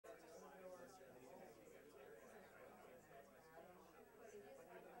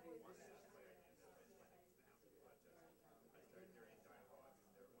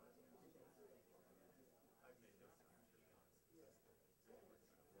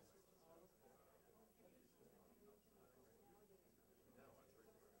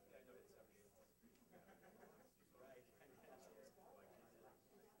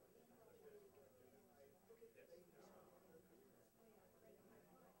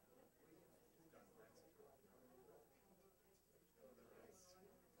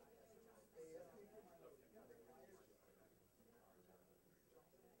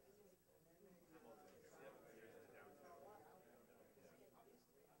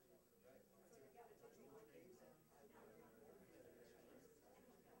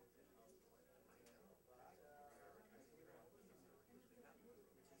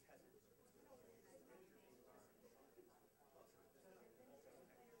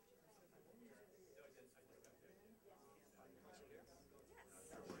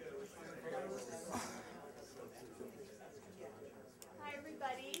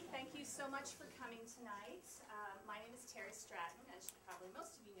so much for coming tonight. My name is Terry Stratton. As probably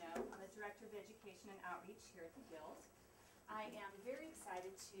most of you know, I'm the Director of Education and Outreach here at the Guild. I am very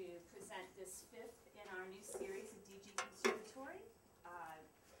excited to present this fifth in our new series of DG Conservatory,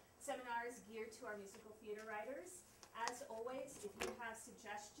 seminars geared to our musical theater writers. As always, if you have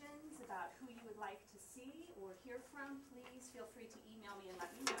suggestions about who you would like to see or hear from, please feel free to email me and let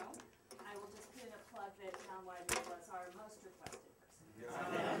me know. I will just put in a plug that John Weidman was our most requested person. Yeah.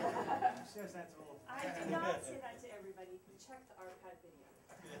 Says that to all. I did not say that to everybody. You can check the archive video.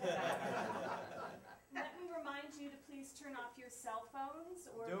 Let me remind you to please turn off your cell phones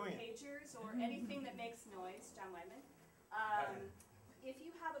or pagers or anything that makes noise, John Weidman. If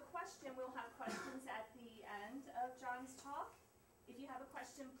you have a question, we'll have questions at the end of John's talk. If you have a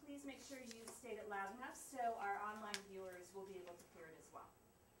question, please make sure you state it loud enough so our online viewers will be able to hear it as well.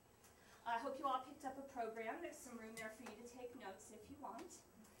 I hope you all picked up a program. There's some room there for you to take notes if you want.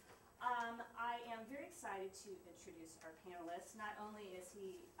 I am very excited to introduce our panelist. Not only is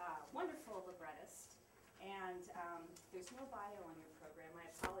he a wonderful librettist, and there's no bio on your program, I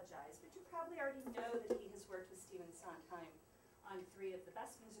apologize, but you probably already know that he has worked with Stephen Sondheim on 3 of the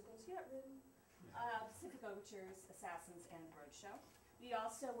best musicals yet written, Pacific Overtures, Assassins, and The Roadshow. We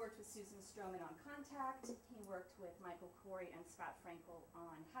also worked with Susan Stroman on Contact. He worked with Michael Corey and Scott Frankel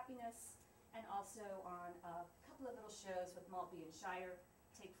on Happiness, and also on a couple of little shows with Maltby and Shire,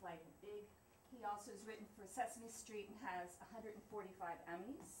 Take Flight and Big. He also has written for Sesame Street and has 145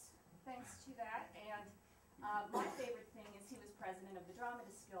 Emmys, thanks to that. And my favorite thing is he was president of the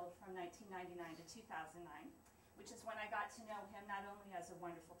Dramatists Guild from 1999 to 2009. Which is when I got to know him not only as a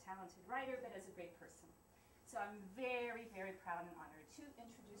wonderful, talented writer, but as a great person. So I'm very, very proud and honored to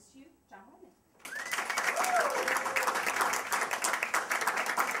introduce you, John Weidman.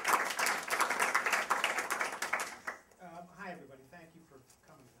 Hi, everybody. Thank you for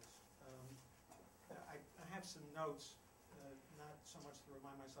coming to this. I have some notes, not so much to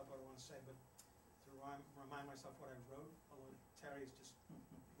remind myself what I want to say, but to remind myself what I wrote, although Terry has just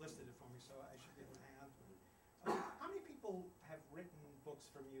listed it for me, so I should be able to hang on to it. How many people have written books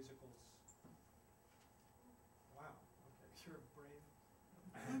for musicals? Wow, okay, you're brave.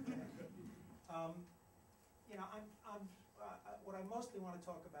 You know, what I mostly want to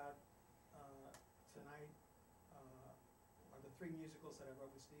talk about tonight are the 3 musicals that I wrote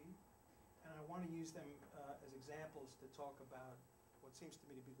with Steve, and I want to use them as examples to talk about what seems to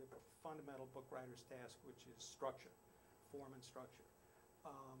me to be the fundamental book writer's task, which is structure, form and structure.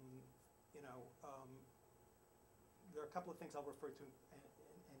 There are a couple of things I'll refer to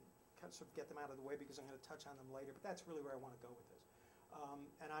and sort of get them out of the way because I'm going to touch on them later, but that's really where I want to go with this.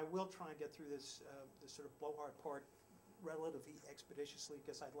 And I will try and get through this sort of blowhard part relatively expeditiously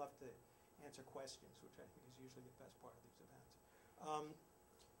because I'd love to answer questions, which I think is usually the best part of these events.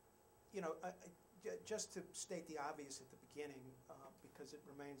 Just to state the obvious at the beginning, because it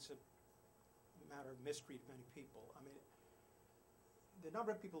remains a matter of mystery to many people. I mean, the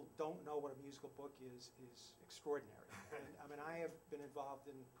number of people who don't know what a musical book is extraordinary. And, I mean, I have been involved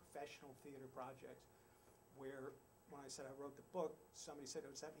in professional theater projects where, when I said I wrote the book, somebody said,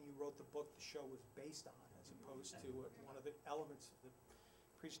 "Oh, does that mean you wrote the book the show was based on, as opposed to one of the elements of the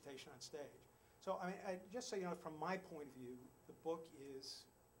presentation on stage?" So, I mean, just so you know, from my point of view, the book is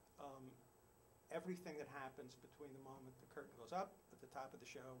everything that happens between the moment the curtain goes up at the top of the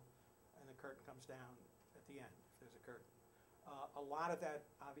show and the curtain comes down at the end, if there's a curtain. A lot of that,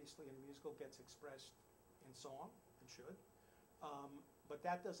 obviously, in a musical gets expressed in song, and should. But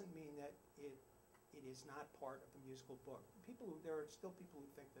that doesn't mean that it is not part of the musical book. There are still people who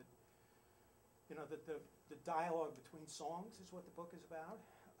think that, that the dialogue between songs is what the book is about.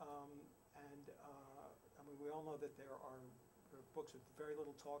 I mean, we all know that there are books with very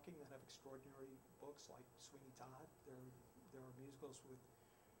little talking that have extraordinary books, like Sweeney Todd. There are musicals with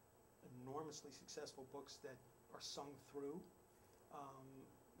enormously successful books that are sung through.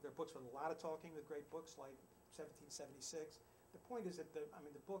 There are books with a lot of talking, with great books like 1776. The point is that the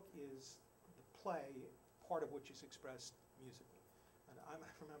book is the play, part of which is expressed musically. And I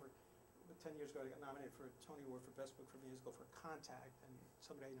remember 10 years ago I got nominated for a Tony Award for Best Book for Musical for Contact, and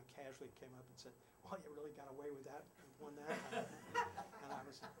somebody casually came up and said, "Well, you really got away with that, and won that." And it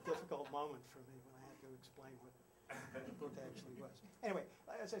was a difficult moment for me when I had to explain what the book actually was. Anyway,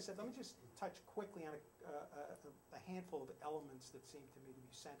 as I said, let me just touch quickly on a handful of elements that seem to me to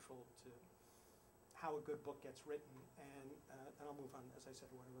be central to how a good book gets written, and then I'll move on, as I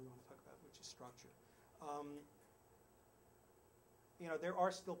said, to what I really want to talk about, which is structure. There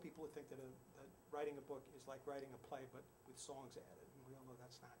are still people who think that writing a book is like writing a play, but with songs added, and we all know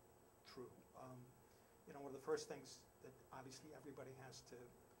that's not true. One of the first things that obviously everybody has to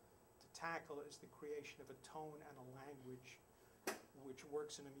tackle is the creation of a tone and a language which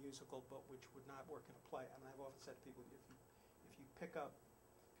works in a musical but which would not work in a play. I mean, I've often said to people, if you pick a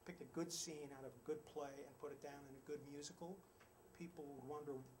good scene out of a good play and put it down in a good musical, people would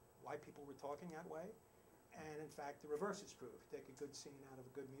wonder why people were talking that way. And in fact, the reverse is true. If you take a good scene out of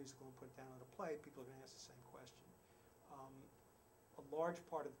a good musical and put it down in a play, people are going to ask the same question. A large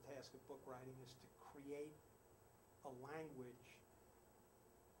part of the task of book writing is to create a language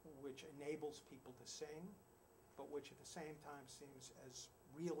which enables people to sing, but which at the same time seems as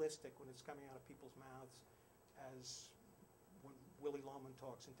realistic when it's coming out of people's mouths as when Willy Loman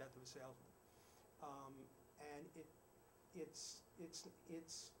talks in Death of a Salesman. And it's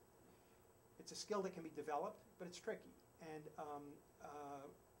a skill that can be developed, but it's tricky. And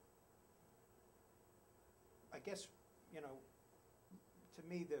I guess, to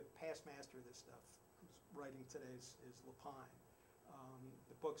me, the past master of this stuff, who's writing today, is Lapine.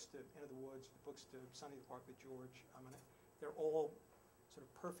 The books to Into the Woods, the books to Sunny in the Park with George, they're all sort of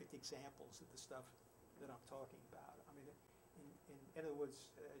perfect examples of the stuff that I'm talking about. I mean, in Into the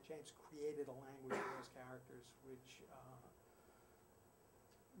Woods, James created a language for those characters which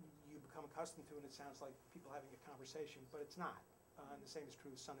you become accustomed to, and it sounds like people having a conversation, but it's not. And the same is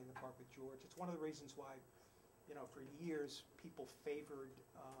true with Sunny in the Park with George. It's one of the reasons why, for years people favored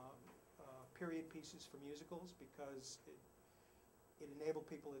period pieces for musicals, because it enabled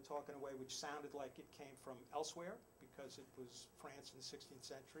people to talk in a way which sounded like it came from elsewhere, because it was France in the 16th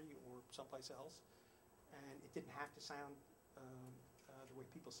century or someplace else, and it didn't have to sound the way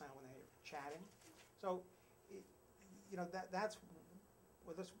people sound when they're chatting. So, that's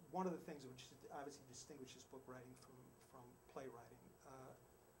one of the things which obviously distinguishes book writing from playwriting.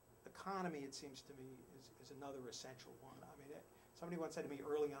 Economy, it seems to me, is another essential one. I mean, somebody once said to me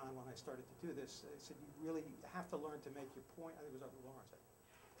early on when I started to do this, they said, you really have to learn to make your point. I think it was Lawrence.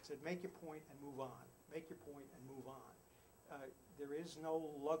 He said, make your point and move on. Make your point and move on. There is no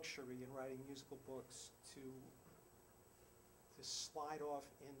luxury in writing musical books to slide off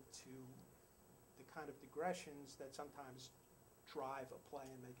into the kind of digressions that sometimes drive a play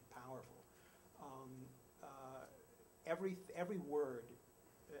and make it powerful. Every word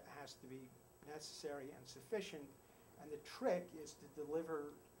has to be necessary and sufficient, and the trick is to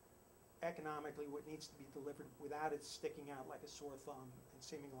deliver economically what needs to be delivered without it sticking out like a sore thumb and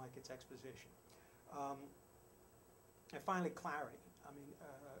seeming like it's exposition. And finally, clarity. I mean,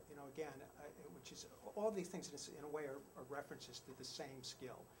 again, which is all these things in a way are references to the same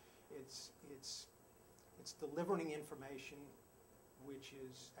skill. It's delivering information which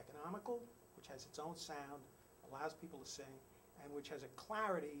is economical, which has its own sound, allows people to sing, and which has a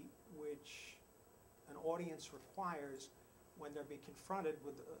clarity which an audience requires when they're being confronted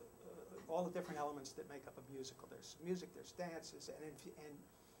with all the different elements that make up a musical. There's music, there's dances, and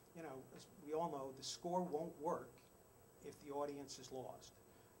as we all know, the score won't work if the audience is lost.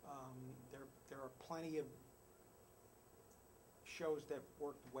 There are plenty of shows that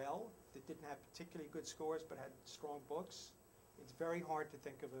worked well, that didn't have particularly good scores but had strong books. It's very hard to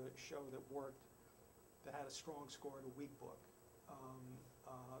think of a show that worked that had a strong score and a weak book.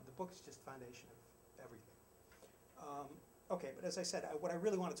 The book is just the foundation of everything. Okay, but as I said, what I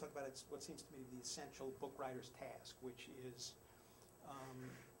really want to talk about is what seems to me the essential book writer's task, which is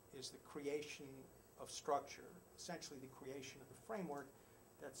the creation of structure, essentially the creation of the framework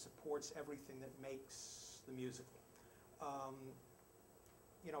that supports everything that makes the musical.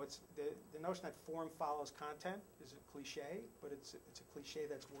 It's the notion that form follows content is a cliche, but it's a cliche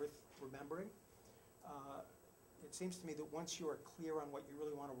that's worth remembering. It seems to me that once you are clear on what you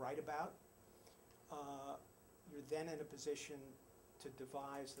really want to write about, you're then in a position to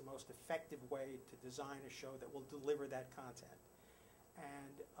devise the most effective way to design a show that will deliver that content.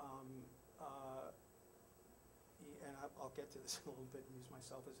 And I'll get to this in a little bit and use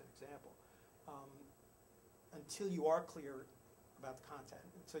myself as an example. Until you are clear about the content,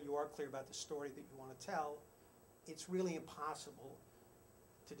 until you are clear about the story that you want to tell, it's really impossible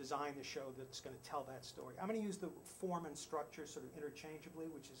to design the show that's going to tell that story. I'm going to use the form and structure sort of interchangeably,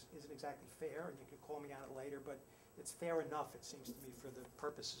 which isn't exactly fair, and you can call me on it later, but it's fair enough, it seems to me, for the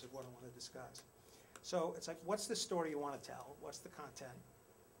purposes of what I want to discuss. So it's like, what's the story you want to tell? What's the content?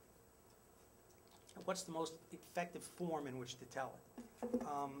 What's the most effective form in which to tell it?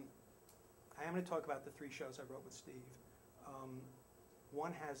 I am going to talk about the 3 shows I wrote with Steve.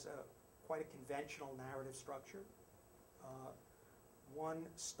 One has quite a conventional narrative structure. One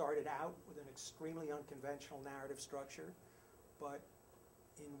started out with an extremely unconventional narrative structure, but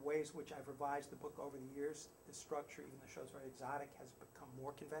in ways which I've revised the book over the years, the structure, even though the show's very exotic, has become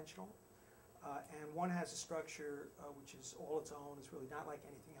more conventional. And one has a structure which is all its own, is really not like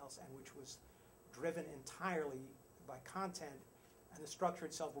anything else, and which was driven entirely by content, and the structure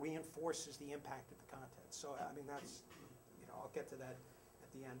itself reinforces the impact of the content. So, I mean, that's, you know, I'll get to that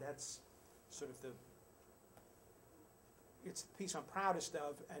at the end. That's sort of it's the piece I'm proudest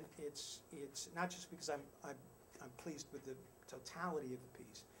of, and it's not just because I'm pleased with the totality of the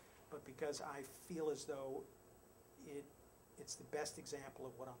piece, but because I feel as though it's the best example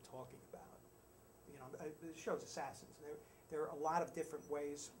of what I'm talking about. You know, the show's Assassins. There are a lot of different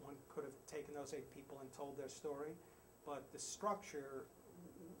ways one could have taken those 8 people and told their story, but the structure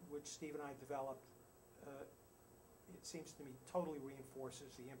which Steve and I developed, it seems to me totally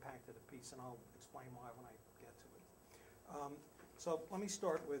reinforces the impact of the piece, and I'll explain why when I get to it. So let me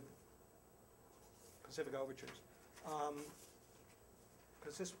start with Pacific Overtures.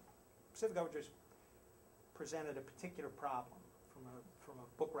 Because this Pacific Overtures presented a particular problem from a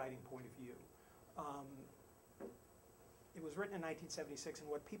book writing point of view. It was written in 1976, and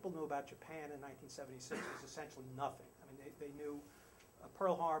what people knew about Japan in 1976 was essentially nothing. I mean, they knew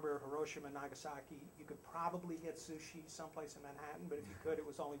Pearl Harbor, Hiroshima, Nagasaki. You could probably get sushi someplace in Manhattan, but if you could, it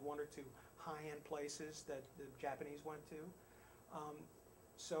was only 1 or 2 high-end places that the Japanese went to.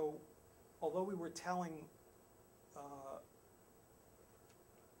 So although we were telling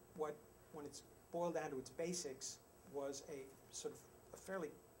what, when it's boiled down to its basics, was a sort of a fairly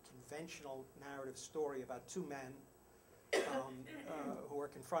conventional narrative story about 2 men who are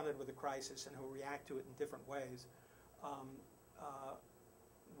confronted with a crisis and who react to it in different ways,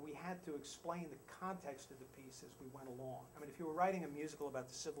 we had to explain the context of the piece as we went along. I mean, if you were writing a musical about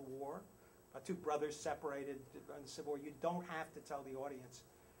the Civil War, about 2 brothers separated in the Civil War, you don't have to tell the audience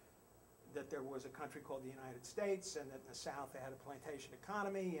that there was a country called the United States, and that in the South they had a plantation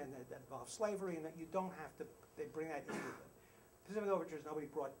economy, and that involved slavery, and that you don't have to, they bring that in with it. Pacific Overtures, nobody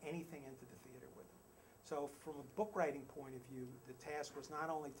brought anything into the theater with them. So from a book writing point of view, the task was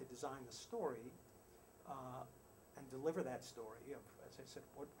not only to design the story and deliver that story of, as I said,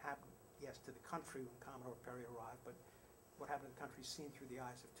 what happened, yes, to the country when Commodore Perry arrived, but what happened to the country seen through the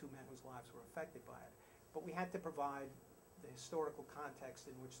eyes of 2 men whose lives were affected by it. But we had to provide the historical context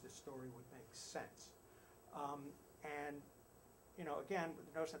in which the story would make sense. And, you know, again,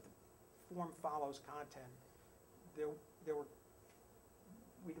 the notion that the form follows content,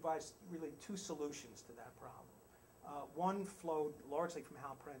 we devised really 2 solutions to that problem. One flowed largely from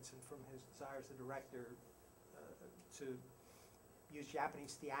Hal Prince and from his desire as the director to use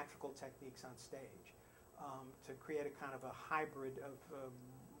Japanese theatrical techniques on stage, to create a kind of a hybrid of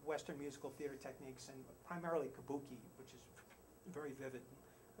Western musical theater techniques and primarily kabuki, which is very vivid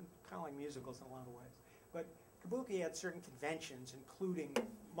and kind of like musicals in a lot of ways. But kabuki had certain conventions, including,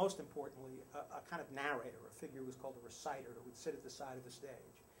 most importantly, a kind of narrator, a figure who was called a reciter, who would sit at the side of the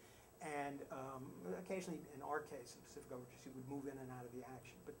stage. And occasionally, in our case, in Pacific Overtures, he would move in and out of the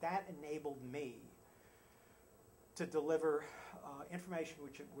action. But that enabled me to deliver information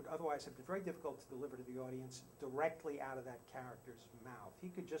which it would otherwise have been very difficult to deliver to the audience directly out of that character's mouth. He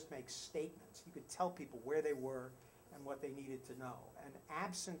could just make statements. He could tell people where they were and what they needed to know. And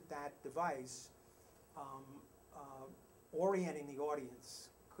absent that device, orienting the audience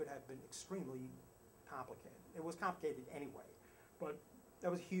could have been extremely complicated. It was complicated anyway, but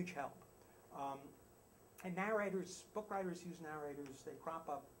that was a huge help. And narrators, book writers use narrators. They crop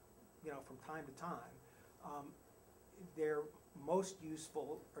up, you know, from time to time. They're most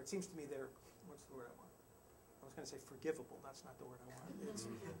useful, or it seems to me they're, what's the word I want? I was going to say forgivable. That's not the word I want. It's,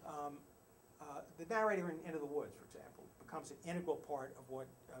 the narrator in Into the Woods, for example, becomes an integral part of what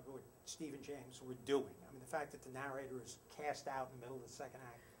Steve and James were doing. I mean, the fact that the narrator is cast out in the middle of the 2nd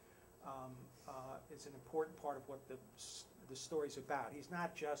act is an important part of what the story's about. He's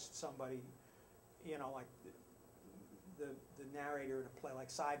not just somebody, you know, like the narrator in a play like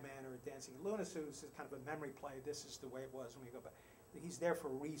Sideman or Dancing at Luna's, who's kind of a memory play. This is the way it was when we go back. He's there for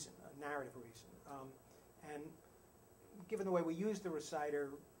a reason, a narrative reason. And given the way we used the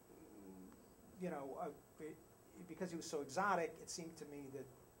reciter, you know, because he was so exotic, it seemed to me that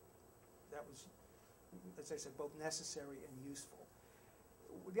that was, as I said, both necessary and useful.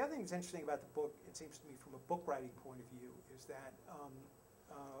 The other thing that's interesting about the book, it seems to me, from a book writing point of view, is that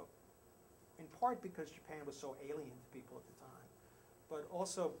in part because Japan was so alien to people at the time, but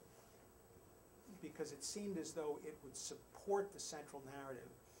also because it seemed as though it would support the central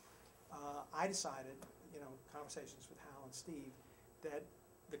narrative, I decided, you know, conversations with Hal and Steve, that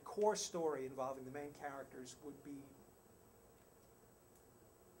the core story involving the main characters would be,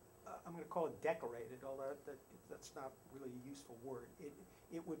 I'm going to call it decorated, although that's not really a useful word.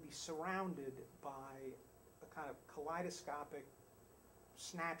 It would be surrounded by a kind of kaleidoscopic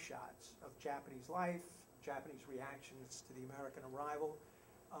snapshots of Japanese life, Japanese reactions to the American arrival,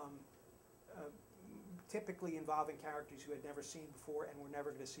 typically involving characters who had never seen before and were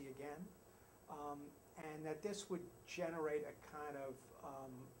never going to see again, and that this would generate a kind of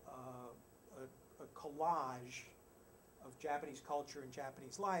a collage of Japanese culture and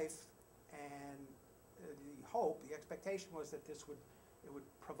Japanese life, and the hope, the expectation was that it would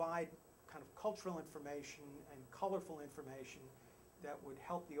provide kind of cultural information and colorful information that would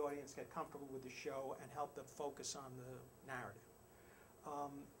help the audience get comfortable with the show and help them focus on the narrative.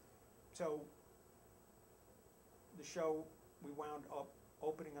 So the show we wound up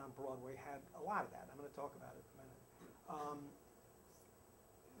opening on Broadway had a lot of that. I'm going to talk about it in a minute.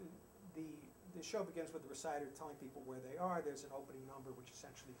 The show begins with the reciter telling people where they are. There's an opening number which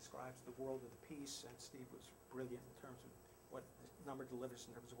essentially describes the world of the piece, and Steve was brilliant in terms of what the number delivers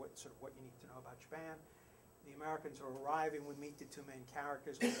in terms of what you need to know about Japan. The Americans are arriving. We meet the two main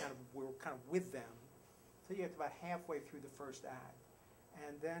characters. We're kind of with them until you get about halfway through the first act,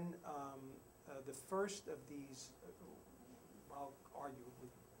 and then the first of these, well,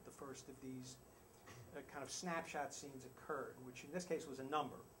 arguably the first of these kind of snapshot scenes occurred, which in this case was a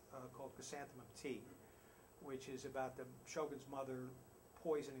number called Chrysanthemum Tea, which is about the shogun's mother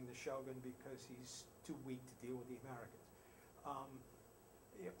poisoning the shogun because he's too weak to deal with the Americans.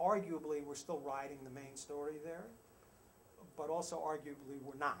 Arguably, we're still riding the main story there, but also arguably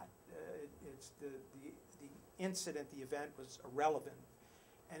we're not. It's the incident, the event was irrelevant,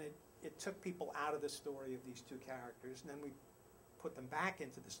 and it took people out of the story of these two characters, and then we put them back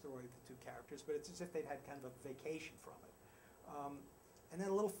into the story of the two characters, but it's as if they'd had kind of a vacation from it. And then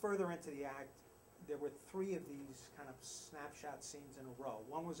a little further into the act, there were three of these kind of snapshot scenes in a row.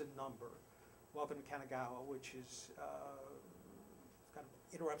 One was a number, Welcome to Kanagawa, which is kind of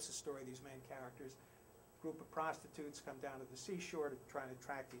interrupts the story of these main characters. A group of prostitutes come down to the seashore to try and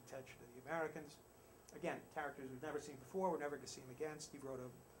attract the attention of the Americans. Again, characters we've never seen before, we're never going to see them again. Steve wrote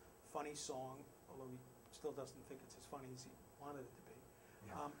a funny song, although he still doesn't think it's as funny as he wanted it to be.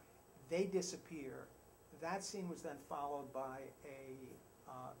 Yeah. They disappear. That scene was then followed by a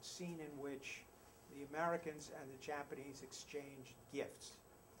scene in which the Americans and the Japanese exchanged gifts.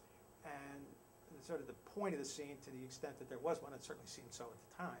 And sort of the point of the scene, to the extent that there was one, it certainly seemed so at the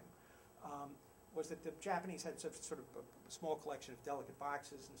time, was that the Japanese had sort of a small collection of delicate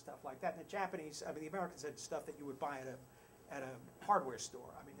boxes and stuff like that. And the Americans had stuff that you would buy at a hardware store.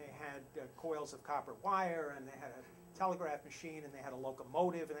 I mean, they had coils of copper wire, and they had a telegraph machine, and they had a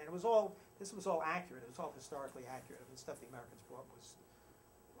locomotive, and this was all accurate. It was all historically accurate. I mean, stuff the Americans brought was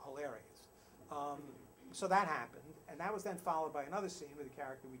hilarious. So that happened, and that was then followed by another scene with a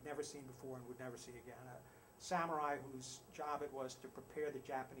character we'd never seen before and would never see again, a samurai whose job it was to prepare the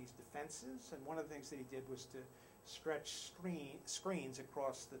Japanese defenses, and one of the things that he did was to stretch screens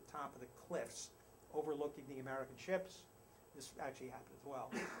across the top of the cliffs overlooking the American ships. This actually happened as well.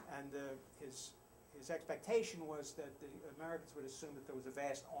 And his expectation was that the Americans would assume that there was a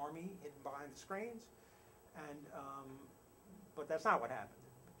vast army hidden behind the screens, and but that's not what happened.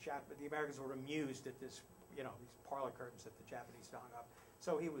 The Americans were amused at this, these parlor curtains that the Japanese hung up.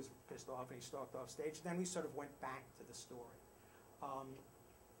 So he was pissed off and he stalked off stage. Then we sort of went back to the story.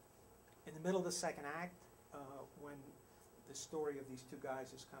 In the middle of the second act, when the story of these two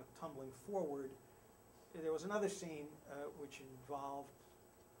guys is kind of tumbling forward, there was another scene which involved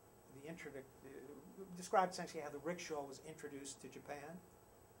described essentially how the rickshaw was introduced to Japan.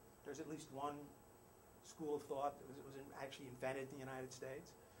 There's at least one school of thought that it was actually invented in the United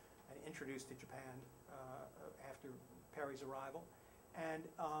States and introduced to Japan after Perry's arrival. And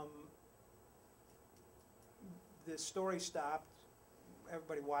the story stopped,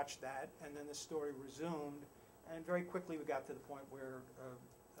 everybody watched that, and then the story resumed, and very quickly we got to the point where a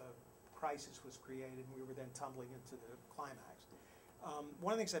crisis was created, and we were then tumbling into the climax.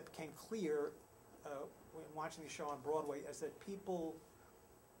 One of the things that became clear when watching the show on Broadway is that people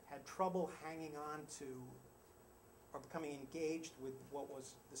had trouble hanging on to or becoming engaged with what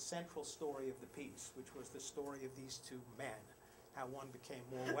was the central story of the piece, which was the story of these two men, how one became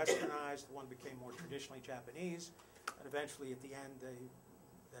more westernized, one became more traditionally Japanese, and eventually at the end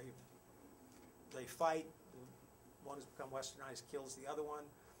they fight, one has become westernized, kills the other one,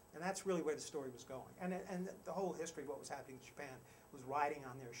 and that's really where the story was going. And the whole history of what was happening in Japan was riding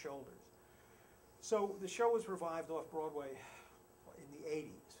on their shoulders. So the show was revived off Broadway in the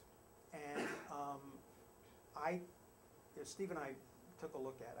 80s, and Steve and I took a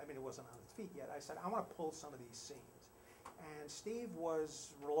look at it. I mean, it wasn't on its feet yet. I said, I want to pull some of these scenes. And Steve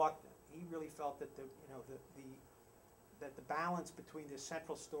was reluctant. He really felt that that the balance between this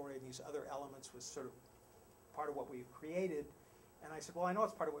central story and these other elements was sort of part of what we've created, And I said, well, I know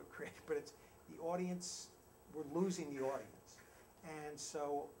it's part of what we created, but it's the audience, we're losing the audience. And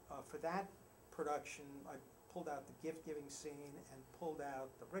so for that production, I pulled out the gift-giving scene and pulled out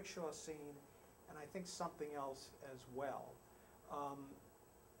the rickshaw scene, and I think something else as well.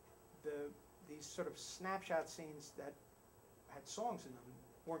 These sort of snapshot scenes that had songs in them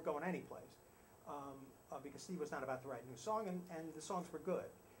weren't going anyplace because Steve was not about to write a new song, and the songs were good.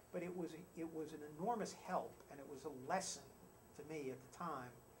 But it was an enormous help, and it was a lesson to me at the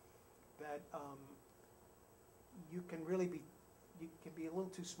time that you can really be a little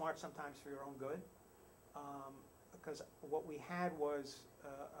too smart sometimes for your own good, because what we had was,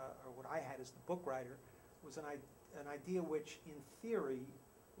 or what I had as the book writer, was an idea which in theory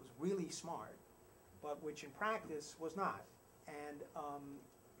was really smart, but which in practice was not. And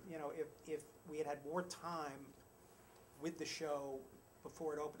you know, if we had had more time with the show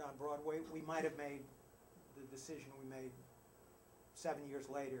before it opened on Broadway, we might have made the decision we made 7 years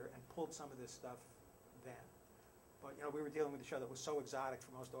later and pulled some of this stuff then. But you know, we were dealing with a show that was so exotic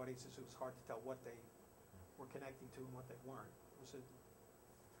for most audiences, it was hard to tell what they were connecting to and what they weren't. It was an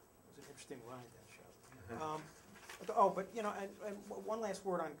interesting ride, that show. But you know, and one last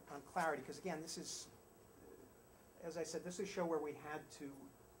word on clarity, because again, this is, as I said, this is a show where we had to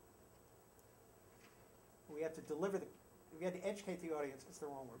deliver we had to educate the audience. It's the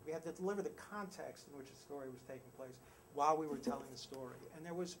wrong word. We had to deliver the context in which the story was taking place while we were telling the story. And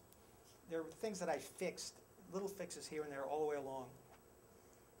there were things that I fixed, little fixes here and there all the way along,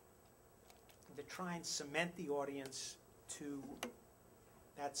 to try and cement the audience to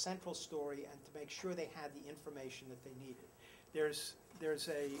that central story and to make sure they had the information that they needed. There's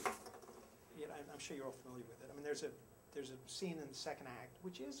a, you know, I'm sure you're all familiar with it. I mean, there's a scene in the second act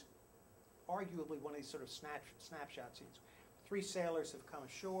which is arguably one of these sort of snapshot scenes. 3 sailors have come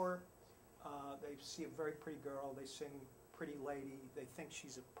ashore. They see a very pretty girl. They sing "Pretty Lady." They think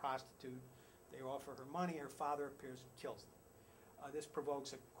she's a prostitute. They offer her money. Her father appears and kills them. This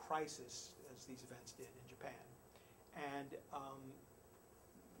provokes a crisis, as these events did in Japan. And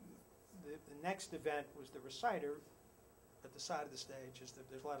the next event was the reciter at the side of the stage.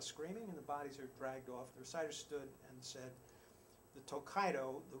 There's a lot of screaming and the bodies are dragged off. The reciter stood and said, "The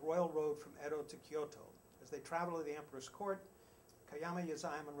Tokaido, the royal road from Edo to Kyoto. As they travel to the emperor's court, Kayama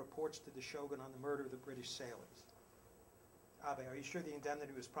Yazaemon reports to the shogun on the murder of the British sailors. Abe, are you sure the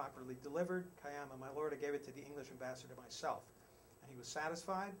indemnity was properly delivered? Kayama, my lord, I gave it to the English ambassador myself. And he was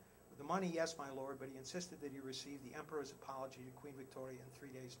satisfied? With the money, yes, my lord, but he insisted that he receive the emperor's apology to Queen Victoria in 3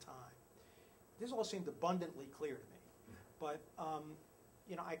 days' time." This all seemed abundantly clear to me. But,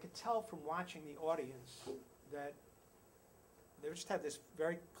 you know, I could tell from watching the audience that they just had this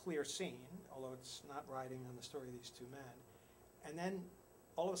very clear scene, although it's not riding on the story of these 2 men. And then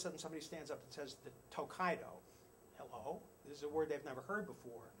all of a sudden somebody stands up and says, "The Tokaido." Hello? This is a word they've never heard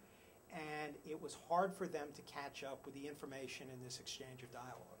before. And it was hard for them to catch up with the information in this exchange of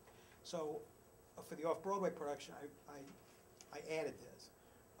dialogue. So for the off-Broadway production, I added this.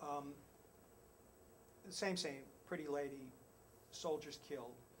 The same scene, pretty lady, soldiers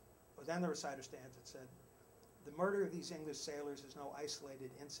killed. But then the reciter stands and said, "The murder of these English sailors is no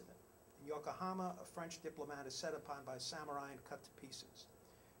isolated incident. In Yokohama, a French diplomat is set upon by samurai and cut to pieces.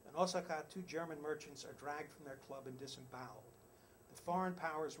 In Osaka, 2 German merchants are dragged from their club and disemboweled. The foreign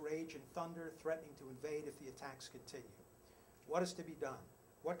powers rage in thunder, threatening to invade if the attacks continue. What is to be done?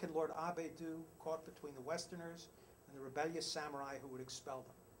 What can Lord Abe do, caught between the Westerners and the rebellious samurai who would expel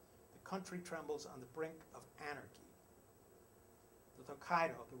them? The country trembles on the brink of anarchy. The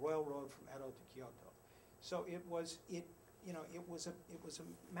Tokaido, the royal road from Edo to Kyoto." So it was a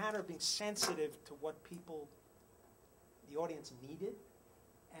matter of being sensitive to what the audience needed,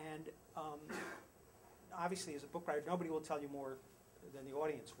 and obviously as a book writer, nobody will tell you more than the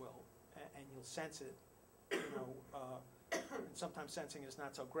audience will, and you'll sense it. You know, and sometimes sensing is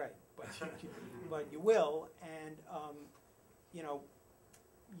not so great, but you will, and you know,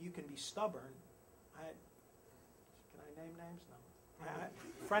 you can be stubborn. Can I name names? No.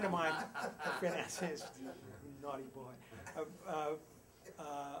 A friend of mine, naughty boy,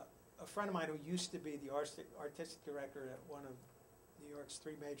 a friend of mine who used to be the artistic director at one of New York's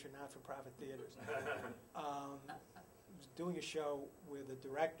 3 major not-for-profit theaters, was doing a show with a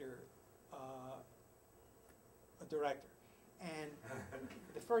director, and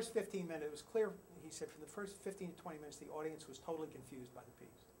the first 15 minutes, it was clear, he said, from the first 15 to 20 minutes, the audience was totally confused by the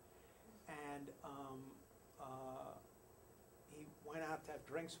piece. And he went out to have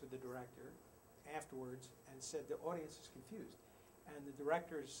drinks with the director afterwards and said the audience is confused. And the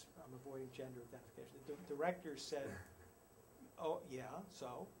directors, I'm avoiding gender identification, the director said, "Oh, yeah,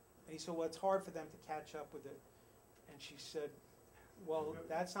 so?" And he said, "Well, it's hard for them to catch up with it." And she said, well,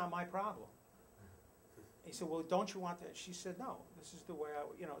 that's not my problem. He said, well, don't you want that? She said, no, this is the way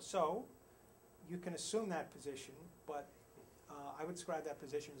so you can assume that position, but I would describe that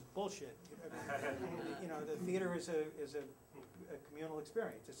position as bullshit. The theater is a communal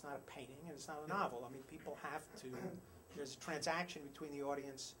experience. It's not a painting and it's not a novel. I mean, people have to, there's a transaction between the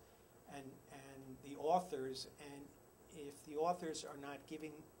audience and the authors, and if the authors are not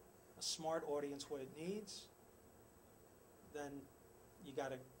giving a smart audience what it needs, then you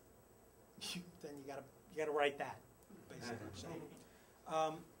gotta write that, basically. So,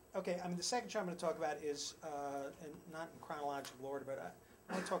 okay, I mean, the second show I'm going to talk about is, and not in chronological order, but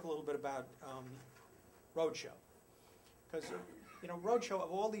I want to talk a little bit about Roadshow. Because, Roadshow, of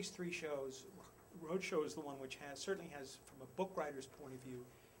all these three shows, Roadshow is the one which certainly has, from a book writer's point of view,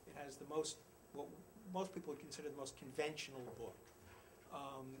 it has the most, what most people would consider the most conventional book.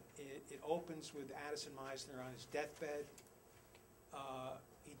 It opens with Addison Meisner on his deathbed.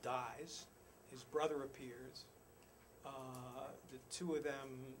 He dies. His brother appears. The two of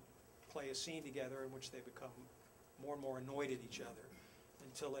them play a scene together in which they become more and more annoyed at each other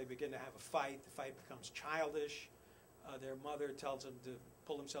until they begin to have a fight. The fight becomes childish. Their mother tells them to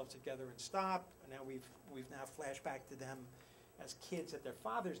pull themselves together and stop. And now we've now flashed back to them as kids at their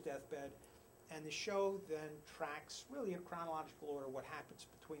father's deathbed. And the show then tracks, really in chronological order, what happens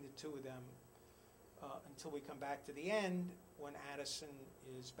between the two of them until we come back to the end when Addison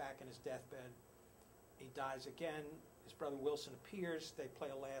is back in his deathbed. He dies again. His brother Wilson appears. They play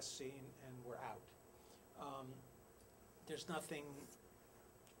a last scene, and we're out. There's nothing.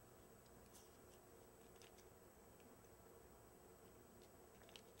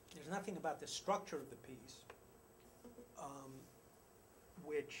 There's nothing about the structure of the piece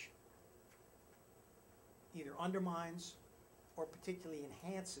which either undermines or particularly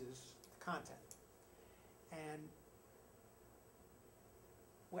enhances the content. And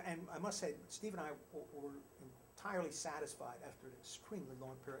I must say, Steve and I were entirely satisfied after an extremely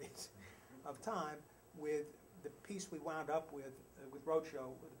long period of time with the piece we wound up with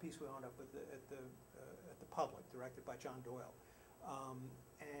Roadshow, the piece we wound up with at the Public, directed by John Doyle.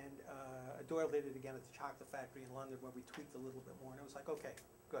 Doyle did it again at the Chocolate Factory in London, where we tweaked a little bit more, and it was like, okay,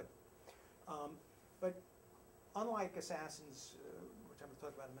 good. But unlike Assassins, which I'm going to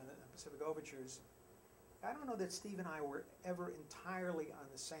talk about in a minute, and Pacific Overtures, I don't know that Steve and I were ever entirely on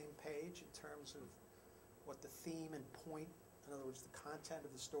the same page in terms of what the theme and point, in other words, the content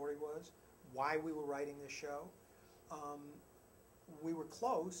of the story was, why we were writing this show. We were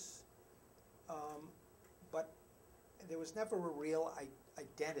close, but there was never a real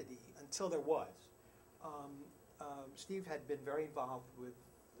identity until there was. Steve had been very involved with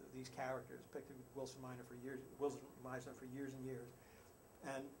these characters, particularly Wilson Meisner for years and years.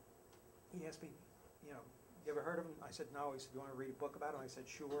 And he asked me, you ever heard of him? I said, no. He said, do you want to read a book about him? I said,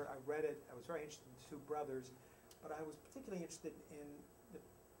 sure. I read it. I was very interested in the two brothers, but I was particularly interested in the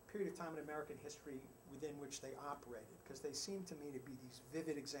period of time in American history within which they operated, because they seemed to me to be these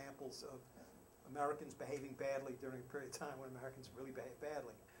vivid examples of Americans behaving badly during a period of time when Americans really behaved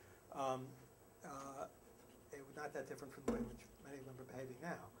badly. It was not that different from the way in which many of them are behaving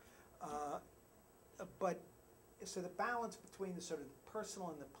now. So the balance between the sort of personal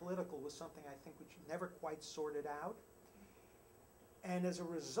and the political was something I think which never quite sorted out. And as a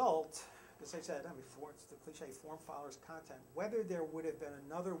result, as I said before, it's the cliche, form follows content. Whether there would have been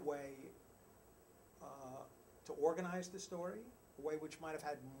another way to organize the story, a way which might have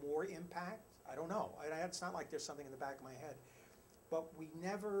had more impact, I don't know. It's not like there's something in the back of my head. But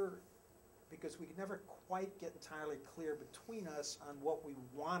because we could never quite get entirely clear between us on what we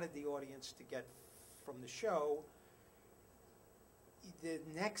wanted the audience to get from the show, the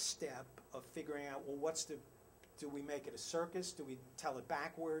next step of figuring out, well, do we make it a circus? Do we tell it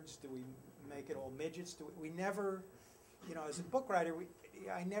backwards? Do we make it all midgets? We never, as a book writer,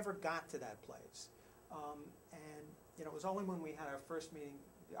 I never got to that place. And it was only when we had our first meeting,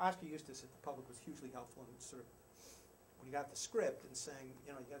 Oscar Eustace at the Public was hugely helpful in sort of, when he got the script and saying,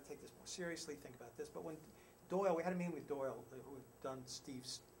 you got to take this more seriously, think about this. But when Doyle, we had a meeting with Doyle, who had done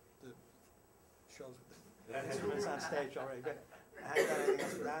the shows with the instruments on stage already, but I hadn't done anything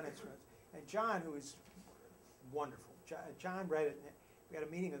else without instruments. And John, who is wonderful, John read it, and we had a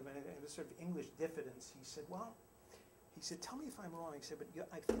meeting with him, and it was sort of English diffidence. He said, tell me if I'm wrong. He said, but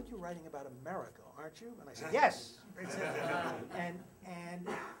I think you're writing about America, aren't you? And I said, yes. and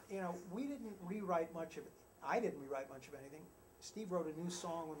we didn't rewrite much of it. I didn't rewrite much of anything. Steve wrote a new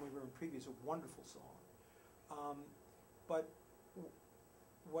song when we were in previews, a wonderful song. But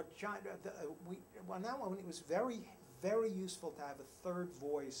what John, on that one, it was very, very useful to have a third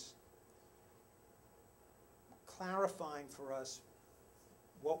voice clarifying for us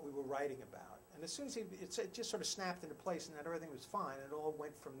what we were writing about. And as soon as it just sort of snapped into place and that everything was fine, it all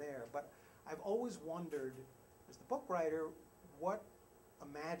went from there. But I've always wondered, as the book writer, what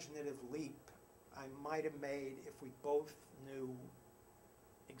imaginative leap I might have made if we both knew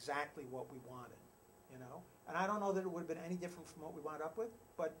exactly what we wanted, you know? And I don't know that it would have been any different from what we wound up with,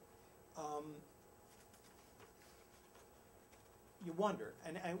 but you wonder.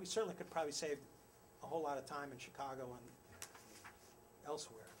 And we certainly could probably save a whole lot of time in Chicago and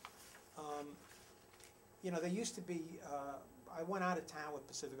elsewhere. You know, there used to be, I went out of town with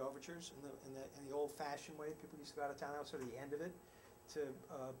Pacific Overtures in the old-fashioned way. People used to go out of town. That was sort of the end of it, to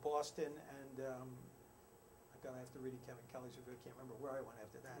Boston, and I have to read Kevin Kelly's review. I can't remember where I went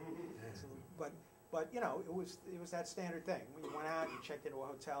after that. So, but you know, it was that standard thing. When you went out, you checked into a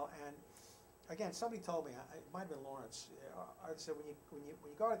hotel, and again, somebody told me, it might have been Lawrence. I said when you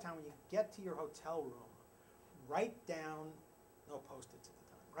go out of town, when you get to your hotel room, write down, no Post-its at the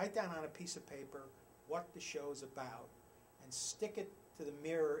time, write down on a piece of paper what the show's about, and stick it to the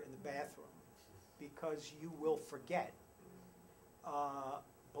mirror in the bathroom, because you will forget.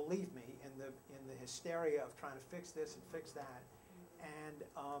 Believe me, in the hysteria of trying to fix this and fix that, and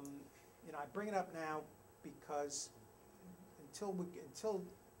you know, I bring it up now because until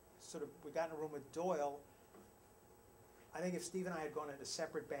sort of we got in a room with Doyle, I think if Steve and I had gone into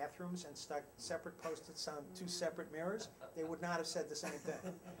separate bathrooms and stuck separate Post-its on two separate mirrors, they would not have said the same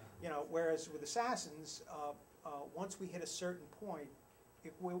thing. You know, whereas with Assassins, once we hit a certain point,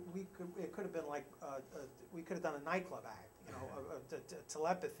 it could have been like we could have done a nightclub act. You know,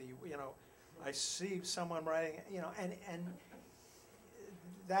 telepathy. You know, I see someone writing. You know, and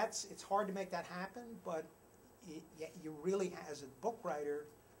it's hard to make that happen, but you really, as a book writer,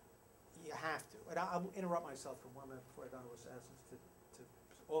 you have to. And I'll interrupt myself for 1 minute before I go to Assassins to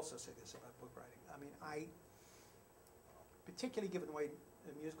also say this about book writing. I mean, particularly given the way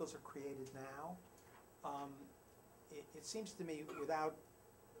the musicals are created now, it seems to me, without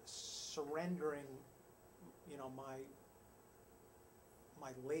surrendering, you know, my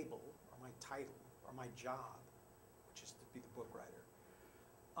label or my title or my job, which is to be the book writer,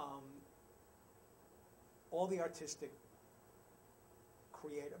 all the artistic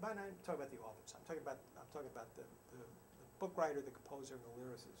creative. I'm not talking about the authors. I'm talking about the book writer, the composer, and the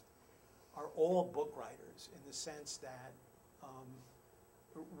lyricist are all book writers in the sense that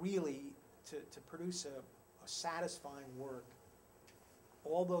really to produce a satisfying work,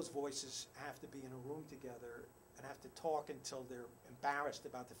 all those voices have to be in a room together and have to talk until they're embarrassed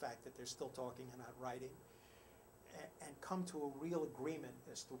about the fact that they're still talking and not writing, and come to a real agreement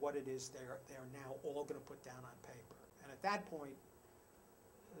as to what it is they're now all going to put down on paper. And at that point,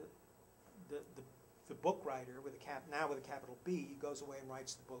 the book writer with now with a capital B goes away and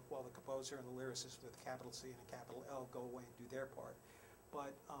writes the book, while the composer and the lyricist with a capital C and a capital L go away and do their part.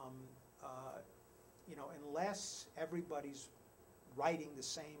 But you know, unless everybody's writing the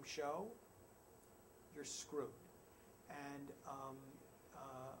same show, you're screwed. And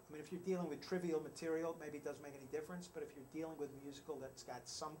I mean, if you're dealing with trivial material, maybe it doesn't make any difference. But if you're dealing with a musical that's got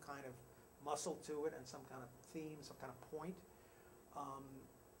some kind of muscle to it and some kind of theme, some kind of point,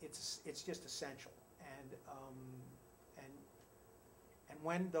 it's just essential. And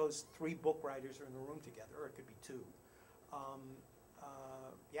when those three book writers are in the room together, or it could be two,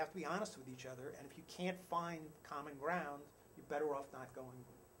 you have to be honest with each other. And if you can't find common ground, you're better off not going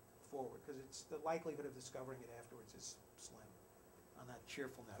forward, because it's the likelihood of discovering it afterwards is slim. On that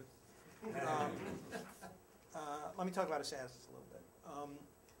cheerful note, let me talk about Assassins a little bit.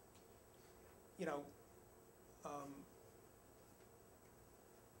 You know,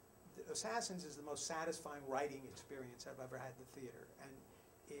 Assassins is the most satisfying writing experience I've ever had in the theater, and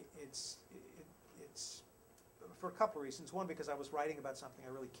it's for a couple of reasons. One, because I was writing about something I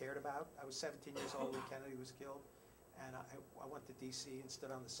really cared about. I was 17 years old when Kennedy was killed, and I went to D.C. and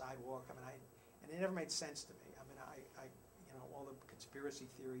stood on the sidewalk. I mean, and it never made sense to me. I mean, you know, all the conspiracy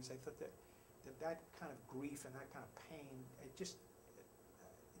theories. I thought that kind of grief and that kind of pain, it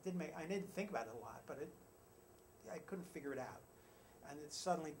didn't make. I didn't think about it a lot, but I couldn't figure it out. And it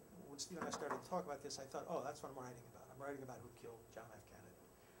suddenly, when Steve and I started to talk about this, I thought, oh, that's what I'm writing about. I'm writing about who killed John F. Kennedy.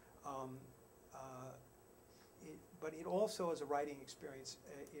 But it also, as a writing experience,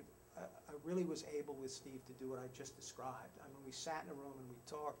 I really was able with Steve to do what I just described. I mean, we sat in a room and we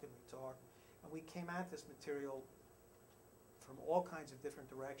talked, and we came at this material from all kinds of different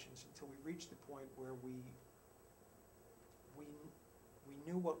directions until we reached the point where we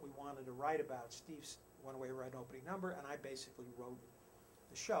knew what we wanted to write about. Steve went away to write an opening number, and I basically wrote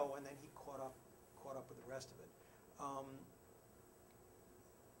the show, and then he caught up with the rest of it.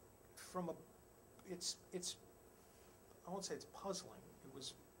 It's I won't say it's puzzling.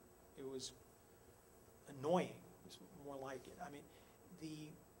 it was annoying. It was more like it. I mean,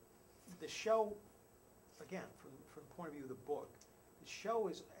 the show, again, from the point of view of the book, the show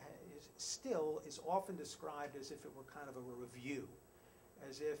is often described as if it were kind of a review,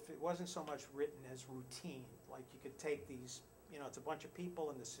 as if it wasn't so much written as routine. Like you could take these, it's a bunch of people,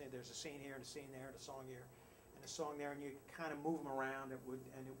 and there's a scene here and a scene there and a song here and a song there, and you kind of move them around.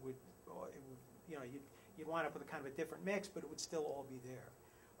 You'd wind up with a kind of a different mix, but it would still all be there.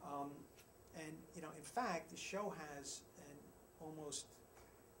 In fact, the show has an almost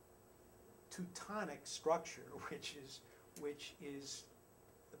Teutonic structure, which is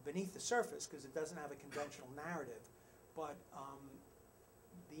beneath the surface because it doesn't have a conventional narrative. But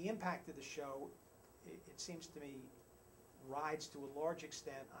the impact of the show, it seems to me, rides to a large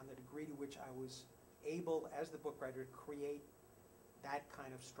extent on the degree to which I was able, as the book writer, to create that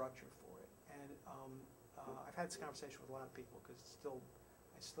kind of structure for it. And I've had this conversation with a lot of people because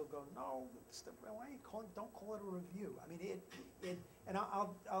I still go, no, why are you don't call it a review. I mean, and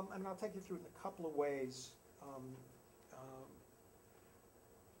I'll take you through it in a couple of ways.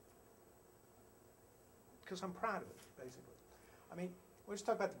 Because I'm proud of it, basically. I mean, let's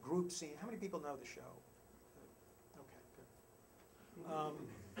talk about the group scene. How many people know the show? Okay, good.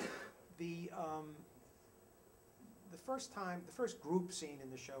 The first group scene in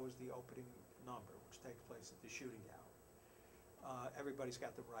the show is the opening number, which takes place at the shooting gallery. Everybody's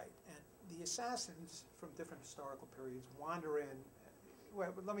got the right. And the assassins from different historical periods wander in.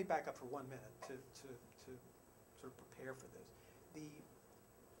 Well, let me back up for 1 minute to sort of prepare for this.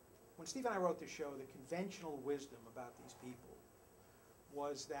 When Steve and I wrote the show, the conventional wisdom about these people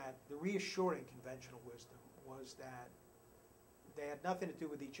was that, the reassuring conventional wisdom was that they had nothing to do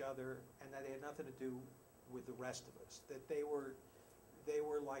with each other and that they had nothing to do with the rest of us. That they were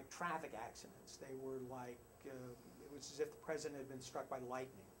like traffic accidents. They were like, it was as if the president had been struck by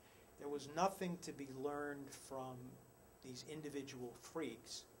lightning. There was nothing to be learned from these individual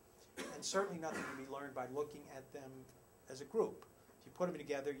freaks, and certainly nothing to be learned by looking at them as a group. If you put them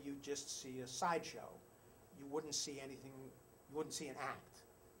together, you just see a sideshow. You wouldn't see anything, you wouldn't see an act.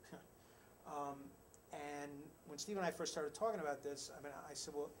 And when Steve and I first started talking about this, I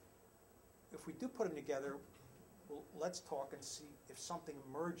said, well, if we do put them together, well, let's talk and see if something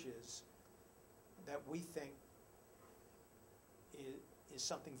emerges that we think is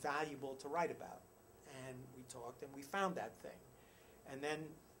something valuable to write about. And we talked, and we found that thing. And then,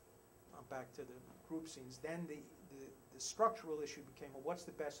 back to the group scenes, then the structural issue became, well, what's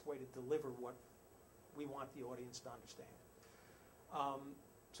the best way to deliver what we want the audience to understand?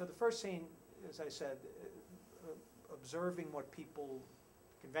 So the first scene, as I said, observing what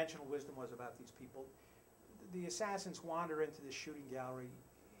conventional wisdom was about these people. The assassins wander into the shooting gallery,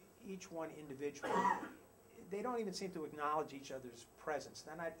 each one individually. They don't even seem to acknowledge each other's presence.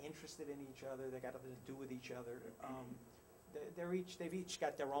 They're not interested in each other. They got nothing to do with each other. They've each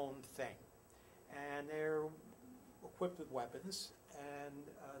got their own thing, and they're equipped with weapons. And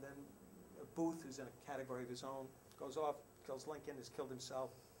then Booth, who's in a category of his own, goes off, kills Lincoln, has killed himself.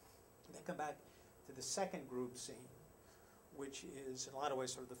 And they come back to the second group scene, which is in a lot of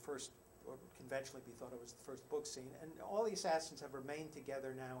ways sort of the first, or conventionally be thought of as the first book scene. And all the assassins have remained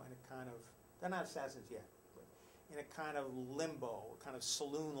together now in a kind of, they're not assassins yet, but in a kind of limbo, a kind of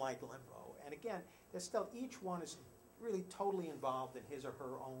saloon-like limbo. And again, there's still, each one is really totally involved in his or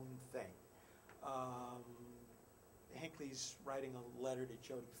her own thing. Hinckley's writing a letter to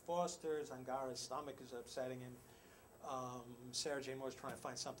Jodie Foster. Zangara's stomach is upsetting him. Sarah Jane Moore's trying to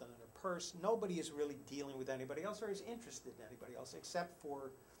find something in her purse. Nobody is really dealing with anybody else or is interested in anybody else except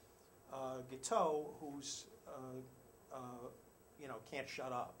for Guiteau, who's can't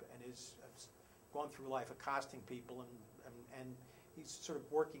shut up and has gone through life accosting people and he's sort of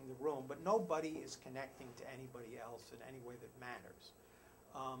working the room, but nobody is connecting to anybody else in any way that matters.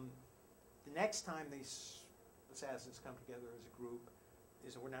 The next time these assassins come together as a group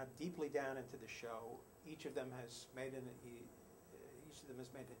is we're now deeply down into the show. Each of them has made an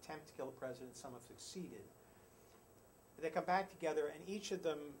attempt to kill the president. Some have succeeded. They come back together, and each of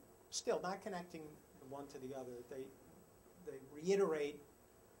them, still not connecting one to the other, they reiterate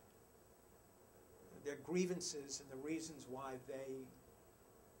their grievances and the reasons why they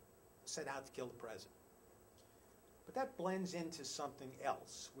set out to kill the president. But that blends into something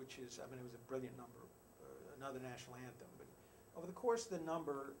else, which is, it was a brilliant number, another national anthem. But over the course of the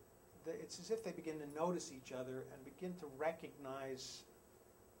number, it's as if they begin to notice each other and begin to recognize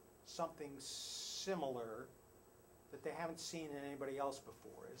something similar that they haven't seen in anybody else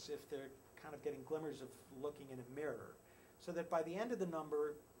before, as if they're kind of getting glimmers of looking in a mirror. So that by the end of the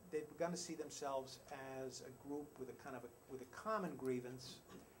number, they've begun to see themselves as a group with a common grievance,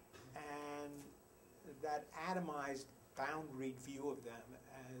 and that atomized, boundaried view of them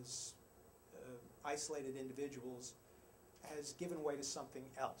as isolated individuals has given way to something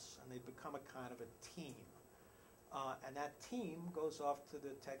else, and they've become a kind of a team. And that team goes off to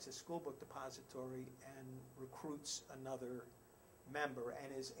the Texas School Book Depository and recruits another member,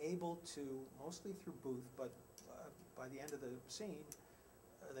 and is able to, mostly through Booth, but by the end of the scene,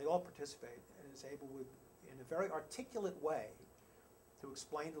 they all participate, and is able, in a very articulate way, to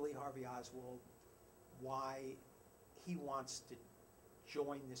explain to Lee Harvey Oswald why he wants to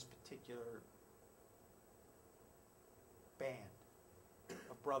join this particular band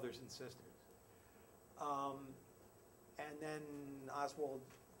of brothers and sisters. And then Oswald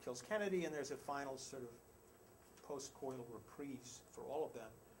kills Kennedy, and there's a final sort of post-coital reprise for all of them,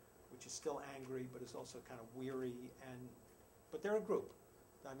 which is still angry, but is also kind of weary. But they're a group.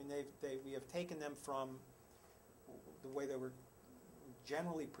 I mean, we have taken them from the way they were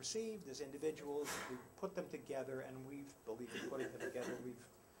generally perceived as individuals. We put them together, and we believe in putting them together. We've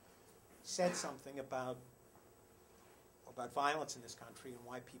said something about violence in this country and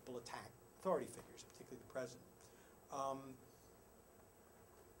why people attack authority figures, particularly the president.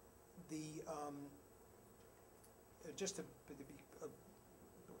 Just to be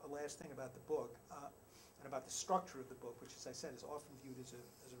a last thing about the book, and about the structure of the book, which, as I said, is often viewed as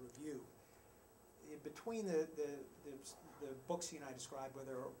a review. Between the books and I described, where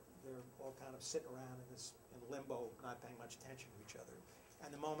they're all kind of sitting around in limbo, not paying much attention to each other,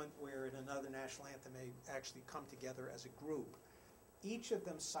 and the moment where in another national anthem they actually come together as a group, each of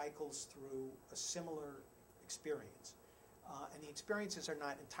them cycles through a similar experience. And the experiences are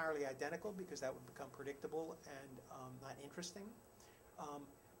not entirely identical, because that would become predictable and not interesting.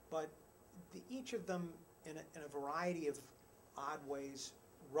 But each of them, in a variety of odd ways,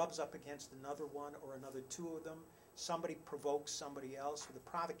 rubs up against another one or another two of them. Somebody provokes somebody else, or the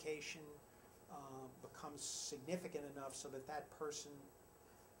provocation becomes significant enough so that that person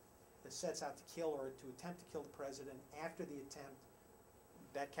that sets out to kill or to attempt to kill the president, after the attempt,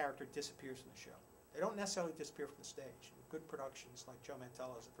 that character disappears from the show. They don't necessarily disappear from the stage. In good productions like Joe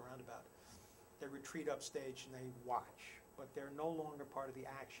Mantello's at the Roundabout, they retreat upstage and they watch, but they're no longer part of the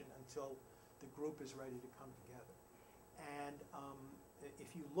action until the group is ready to come together. And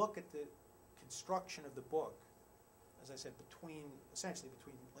if you look at the construction of the book, as I said, essentially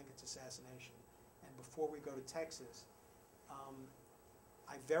between Lincoln's assassination and before we go to Texas,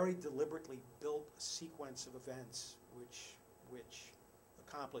 I very deliberately built a sequence of events which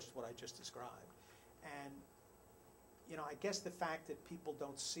accomplished what I just described. And I guess the fact that people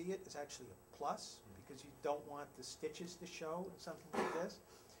don't see it is actually a plus, because you don't want the stitches to show in something like this.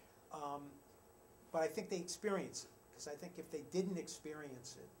 But I think they experience it, because I think if they didn't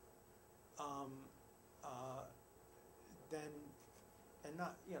experience it, then, and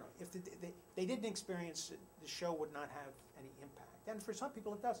not, if they didn't experience it, the show would not have any impact. And for some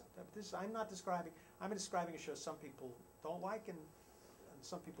people it doesn't. I'm describing a show some people don't like and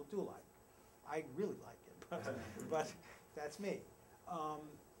some people do like. I really like it, but that's me.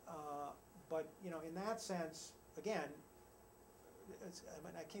 But in that sense, again,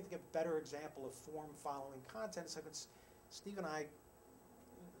 I can't think of a better example of form following content. It's like Steve and I,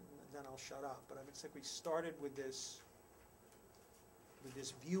 then I'll shut up. But it's like we started with this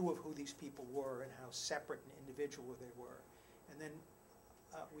view of who these people were and how separate and individual they were, and then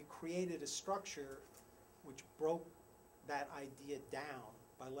we created a structure which broke that idea down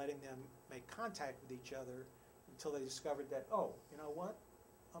by letting them make contact with each other until they discovered that, oh, you know what?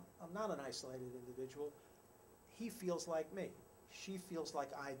 I'm not an isolated individual. He feels like me. She feels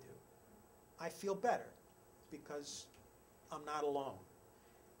like I do. I feel better because I'm not alone.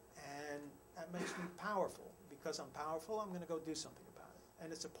 And that makes me powerful. Because I'm powerful, I'm going to go do something about it.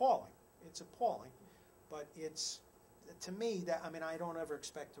 And it's appalling. It's appalling. But it's, to me, I don't ever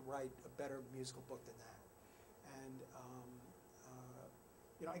expect to write a better musical book than that.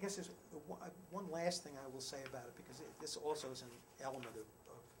 And I guess there's one last thing I will say about it, because this also is an element of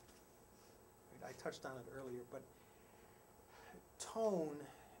I touched on it earlier, but tone,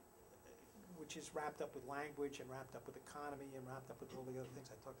 which is wrapped up with language and wrapped up with economy and wrapped up with all the other things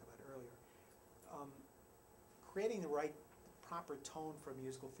I talked about earlier, creating the proper tone for a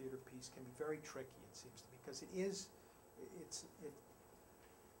musical theater piece can be very tricky, it seems to me, because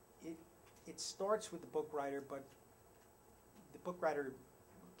it starts with the book writer, but the book writer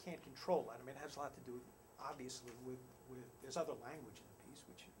can't control that. It has a lot to do, obviously, with there's other language in the piece,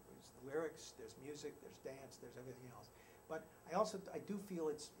 which is the lyrics, there's music, there's dance, there's everything else. But I do feel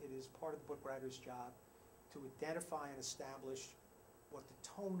it is part of the book writer's job to identify and establish what the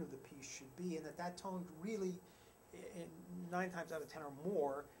tone of the piece should be, and that tone really, 9 times out of 10 or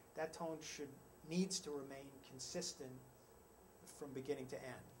more, that tone needs to remain consistent from beginning to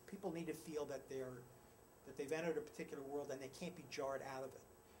end. People need to feel that they've entered a particular world and they can't be jarred out of it.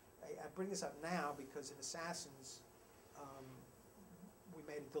 I bring this up now because in Assassins, we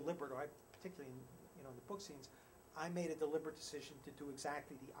made a deliberate, or particularly in the book scenes, I made a deliberate decision to do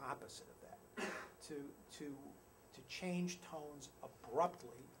exactly the opposite of that, to change tones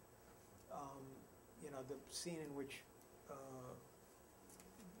abruptly. The scene in which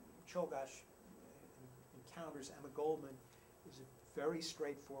Chogash encounters Emma Goldman is a very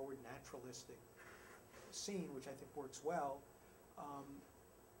straightforward, naturalistic scene, which I think works well.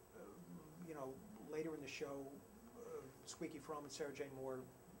 Later in the show, Squeaky Fromm and Sarah J. Moore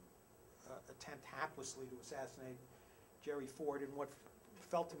attempt haplessly to assassinate Jerry Ford in what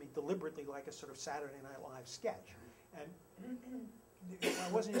felt to me deliberately like a sort of Saturday Night Live sketch. And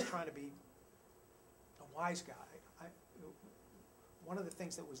I wasn't just trying to be a wise guy. One of the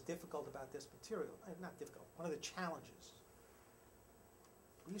things that was difficult about this material, not difficult, one of the challenges,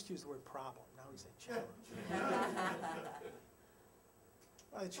 we used to use the word problem, now we say challenge.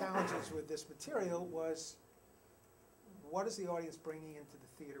 One of the challenges with this material was, what is the audience bringing into the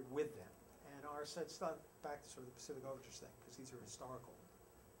theater with them? And it's not back to sort of the Pacific Overtures thing, because these are historical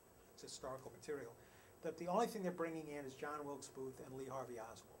material. That the only thing they're bringing in is John Wilkes Booth and Lee Harvey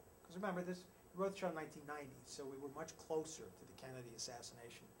Oswald. Because remember, we wrote the show in 1990, so we were much closer to the Kennedy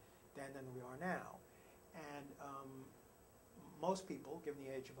assassination then than we are now. And most people, given the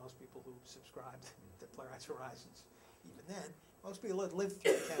age of most people who subscribed to Playwrights Horizons, even then, most people had lived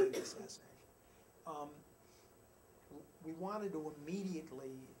through the Kennedy assassination. We wanted to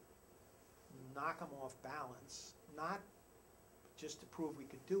immediately knock them off balance, not just to prove we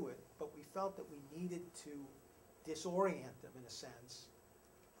could do it, but we felt that we needed to disorient them in a sense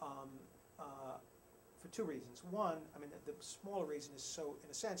for 2 reasons. One, the smaller reason is so, in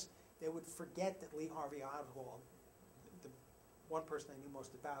a sense, they would forget that Lee Harvey Oswald, the one person they knew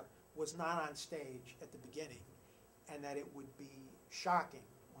most about, was not on stage at the beginning, and that it would be shocking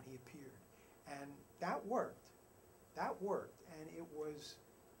when he appeared. And that worked. That worked, and it was,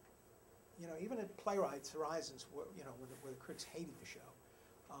 even at Playwrights Horizons, where the critics hated the show,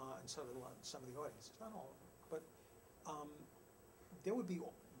 and so did some of the audiences, not all of them, but there would be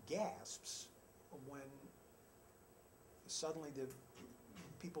gasps when suddenly the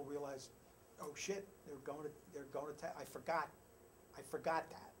people realized, oh shit, they're going to I forgot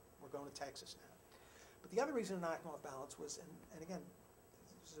that. We're going to Texas now. But the other reason to knock them off balance was, and again,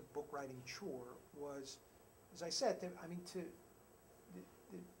 this is a book writing chore, was, as I said, there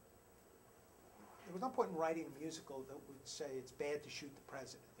was no point in writing a musical that would say it's bad to shoot the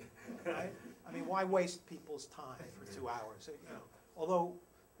president, right? Why waste people's time for 2 hours? Although,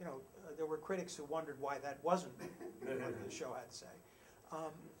 there were critics who wondered why that wasn't what the show had to say.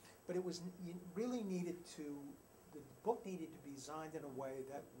 But it was, you really needed to, the book needed to be designed in a way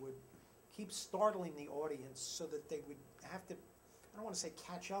that would keep startling the audience so that they would have to, I don't want to say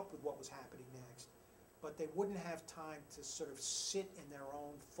catch up with what was happening next, but they wouldn't have time to sort of sit in their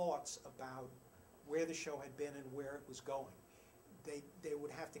own thoughts about where the show had been and where it was going. They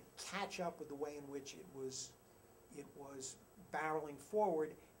would have to catch up with the way in which it was barreling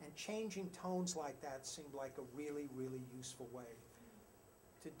forward, and changing tones like that seemed like a really, really useful way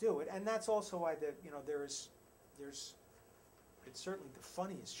to do it. And that's also why it's certainly the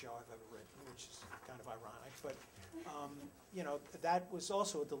funniest show I've ever written, which is kind of ironic, but that was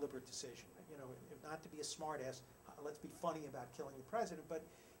also a deliberate decision. Not to be a smartass, let's be funny about killing the president, but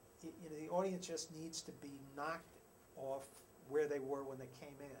the audience just needs to be knocked off where they were when they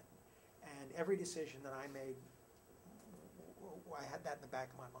came in. And every decision that I made, I had that in the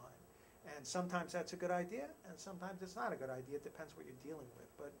back of my mind. And sometimes that's a good idea, and sometimes it's not a good idea. It depends what you're dealing with.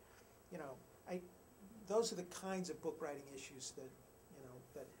 But those are the kinds of book writing issues that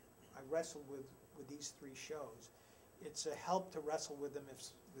that I wrestled with these 3 shows. It's a help to wrestle with them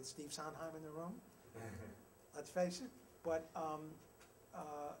with Steve Sondheim in the room. Let's face it. But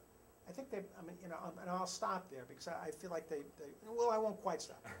I think they. And I'll stop there because I feel like they. Well, I won't quite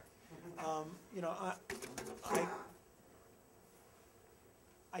stop.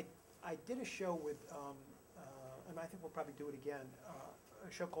 I did a show with, and I think we'll probably do it again,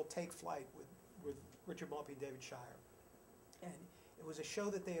 a show called Take Flight with Richard Maltby and David Shire. And it was a show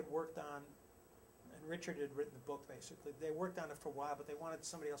that they had worked on, and Richard had written the book, basically. They worked on it for a while, but they wanted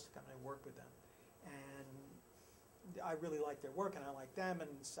somebody else to come in and work with them. And I really liked their work, and I liked them, and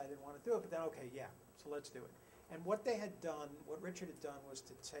I didn't want to do it, but then, okay, yeah, so let's do it. And what they had done, what Richard had done, was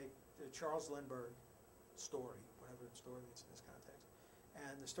to take the Charles Lindbergh story, whatever story it's in this context,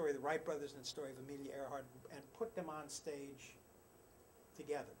 and the story of the Wright brothers and the story of Amelia Earhart, and put them on stage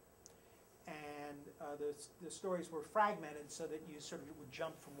together. And the stories were fragmented so that you sort of would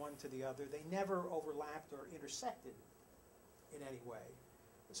jump from one to the other. They never overlapped or intersected in any way.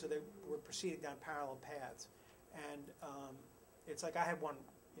 So they were proceeding down parallel paths. And it's like I had one,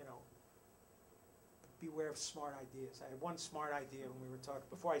 you know, beware of smart ideas. I had one smart idea when we were talking,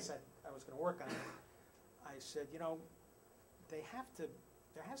 before I said I was going to work on it. I said, you know, there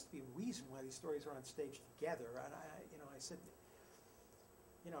has to be a reason why these stories are on stage together. And I said,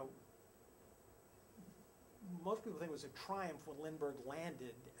 you know, most people think it was a triumph when Lindbergh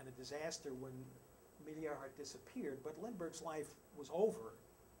landed and a disaster when Amelia Earhart disappeared, but Lindbergh's life was over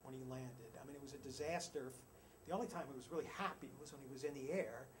when he landed. I mean, it was a disaster. The only time he was really happy was when he was in the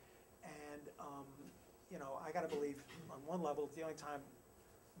air. And, you know, I got to believe on one level, the only time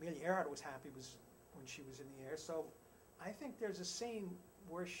Amelia Earhart was happy was when she was in the air. So I think there's a scene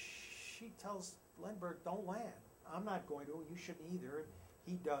where she tells Lindbergh, don't land. I'm not going to, and you shouldn't either.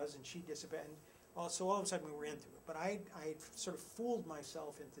 He does, and she disappears. So all of a sudden we were into it. But I sort of fooled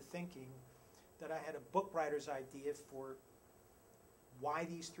myself into thinking that I had a book writer's idea for why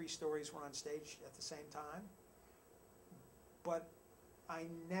these three stories were on stage at the same time. But I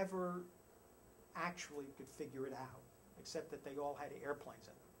never actually could figure it out, except that they all had airplanes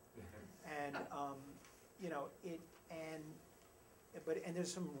in them. And, you know, and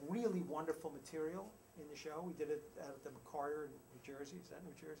there's some really wonderful material in the show. We did it at the McCarter in New Jersey. Is that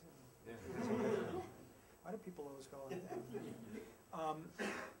New Jersey? Yeah. Why do people always go on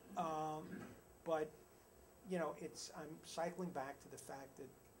that? But, you know, I'm cycling back to the fact that,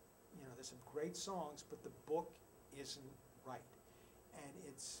 you know, there's some great songs, but the book isn't right. And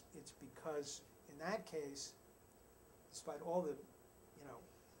it's because, in that case, despite all the, you know,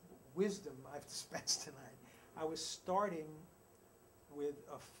 wisdom I've dispensed tonight, I was starting with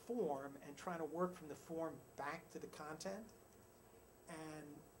a form and trying to work from the form back to the content. And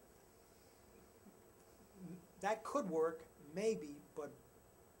that could work, maybe, but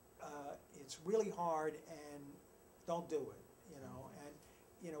it's really hard, and don't do it, you know. And,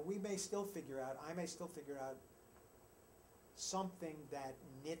 you know, I may still figure out something that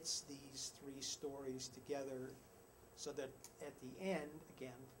knits these three stories together so that at the end,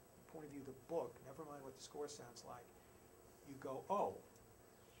 again, point of view of the book, never mind what the score sounds like, you go, oh,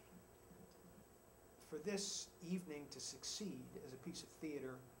 for this evening to succeed as a piece of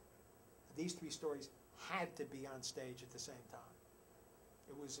theater, these three stories had to be on stage at the same time.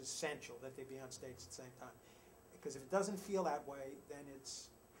 It was essential that they be on stage at the same time. Because if it doesn't feel that way, then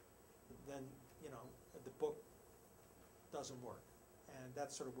you know, the book doesn't work. And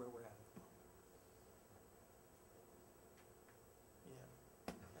that's sort of where we're at. Yeah,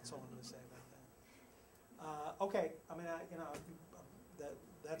 that's all I'm going to say about that. Okay, I mean, you know,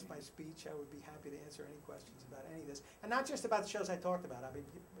 that's my speech. I would be happy to answer any questions about any of this. And not just about the shows I talked about. I mean,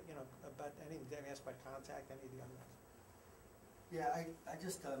 you know, about anything. They asked about Contact, any of the other ones. Yeah, I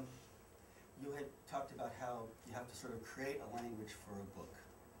just, you had talked about how you have to sort of create a language for a book,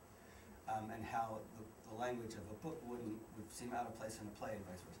 and how the language of a book would seem out of place in a play and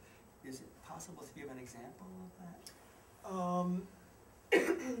vice versa. Is it possible to give an example of that?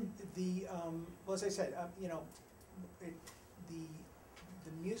 Well, as I said, you know, the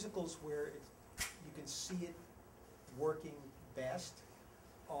musicals where you can see it working best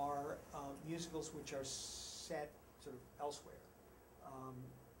are musicals which are set sort of elsewhere.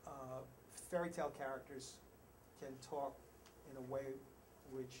 Fairy tale characters can talk in a way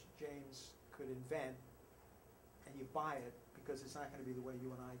which James could invent, and you buy it because it's not going to be the way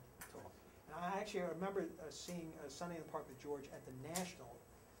you and I talk. And I remember seeing Sunday in the Park with George at the National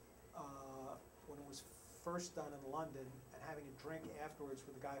when it was first done in London, and having a drink afterwards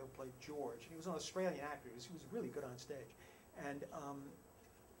with the guy who played George. He was an Australian actor. He was really good on stage. And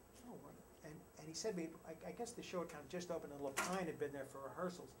and he said to me, I guess the show had kind of just opened, and Lapine had been there for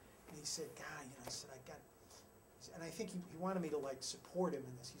rehearsals. And he said, "Guy, you know," I said, and I think he wanted me to like support him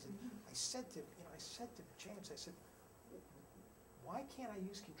in this. He said, I said to James, I said, why can't I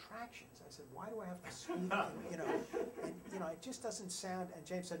use contractions? I said, why do I have to speak? And, you know, it just doesn't sound. And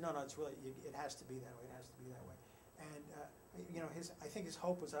James said, no, it's really, it has to be that way. It has to be that way. And you know, I think his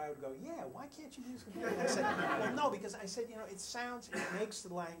hope was that I would go, yeah, why can't you use contractions? I said, well, no, because I said, you know, it makes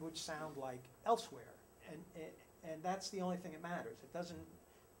the language sound like elsewhere, and that's the only thing that matters. It doesn't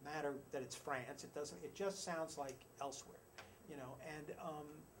matter that it's France. It just sounds like elsewhere, you know. And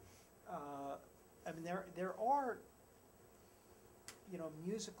I mean, there are, you know,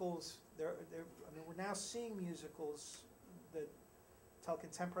 musicals. I mean, we're now seeing musicals that tell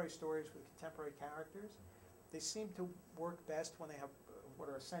contemporary stories with contemporary characters. They seem to work best when they have what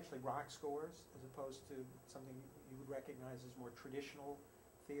are essentially rock scores, as opposed to something you would recognize as more traditional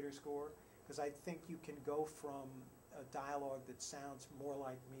theater score. Because I think you can go from a dialogue that sounds more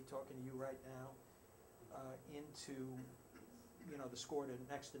like me talking to you right now into, you know, the score to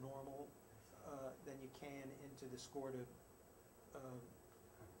Next to Normal than you can into the score to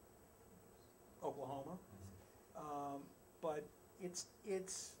Oklahoma. But it's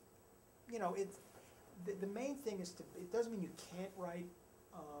you know, the main thing is it doesn't mean you can't write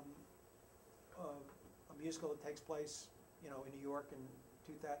a musical that takes place, you know, in New York and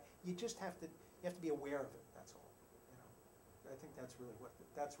do that. You just have to be aware of it. That's all. You know, I think that's really what the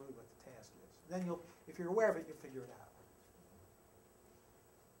task is. Then if you're aware of it, you'll figure it out.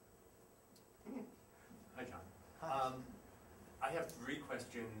 Hi, John. Hi. I have 3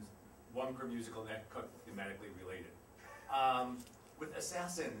 questions, one per musical, and thematically related. With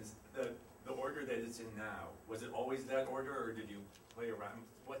Assassins, the order that it's in now, was it always that order, or did you play around?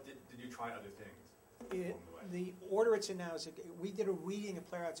 Did you try other things along the way? The order it's in now is, we did a reading of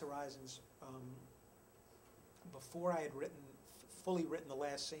Playwrights Horizons before I had fully written the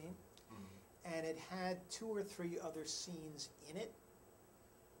last scene, and it had 2 or 3 other scenes in it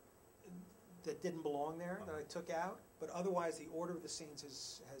that didn't belong there, that I took out, but otherwise the order of the scenes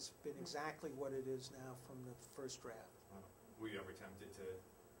has been exactly what it is now from the first draft. Were you ever tempted to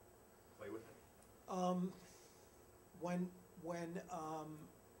play with it? When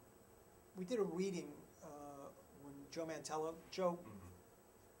we did a reading, when Joe Mantello, Joe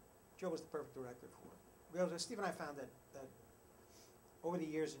was the perfect director for it. Because Steve and I found that over the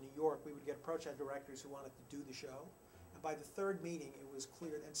years in New York, we would get approached by directors who wanted to do the show. And by the 3rd meeting, it was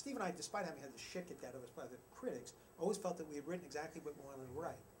clear, and Steve and I, despite having had the shit kicked out of us by the critics, always felt that we had written exactly what we wanted to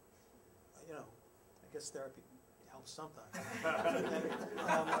write. You know, I guess therapy helps sometimes.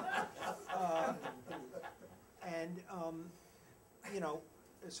 You know,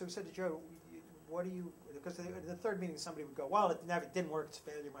 so we said to Joe, what do you, because the 3rd meeting somebody would go, well, it didn't work, it's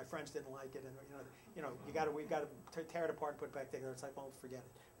failure, my friends didn't like it, and we've got to tear it apart and put it back together. It's like, well, forget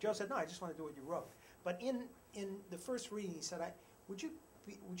it. Joe said, no, I just want to do what you wrote. But in the first reading, he said, would you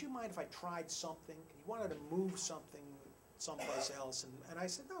mind if I tried something? He wanted to move something someplace else, and I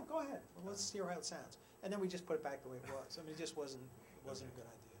said, no, go ahead. Well, let's hear how it sounds. And then we just put it back the way it was. I mean, it just wasn't a good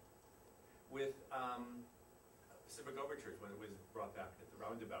idea. With Pacific Overtures, when it was brought back at the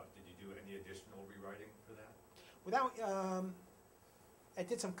Roundabout, did you do any additional rewriting for that? I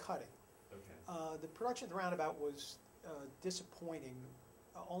did some cutting. Okay. The production at the Roundabout was disappointing,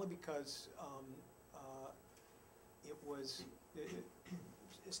 only because it was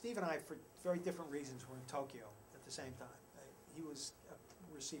Steve and I, for very different reasons, were in Tokyo at the same time. He was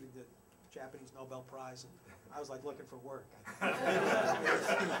receiving the Japanese Nobel Prize, and I was like looking for work.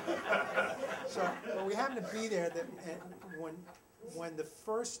 So, but we happened to be there when the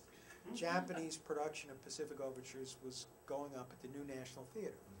first Japanese production of Pacific Overtures was going up at the New National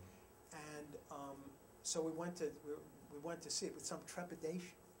Theater, and so we went to see it with some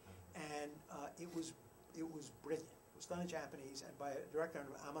trepidation, and it was brilliant. It was done in Japanese and by a director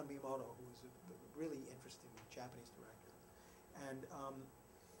named Ama Miyamoto, who was a really interesting Japanese director, and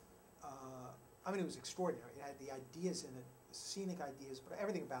I mean, it was extraordinary. It had the ideas in it, the scenic ideas, but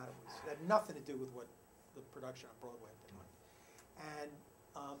everything about it had nothing to do with what the production on Broadway had been like. And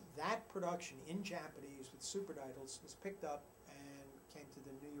that production in Japanese with super titles was picked up and came to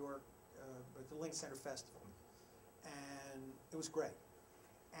the New York, at the Link Center Festival, and it was great.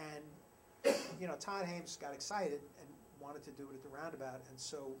 And you know, Todd Hames got excited and wanted to do it at the Roundabout, and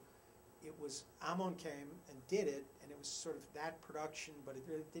so it was, Amon came and did it, and it was sort of that production, but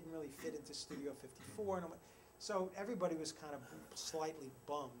it didn't really fit into Studio 54. And so everybody was kind of slightly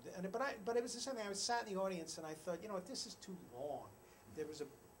bummed. But it was the same thing. I was sat in the audience, and I thought, you know, if this is too long, the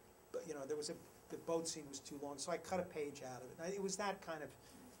boat scene was too long, so I cut a page out of it. It was that kind of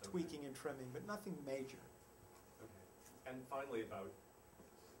tweaking and trimming, but nothing major. Okay. And finally,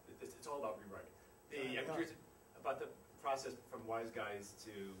 it's all about rewriting. I'm curious about the process from Wise Guys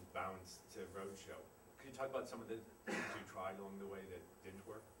to Bounce to Roadshow. Could you talk about some of the things you tried along the way that didn't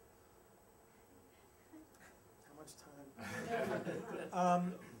work? How much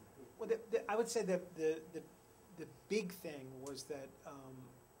time? Well, I would say the big thing was that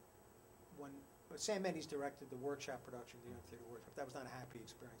when Sam Mendes directed the workshop production, the Young Theater Workshop, that was not a happy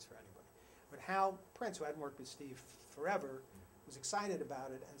experience for anybody. But Hal Prince, who hadn't worked with Steve forever, was excited about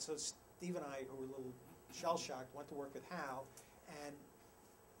it, and so Steve and I, who were a little shell-shocked, went to work with Hal, and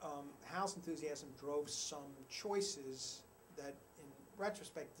Hal's enthusiasm drove some choices that, in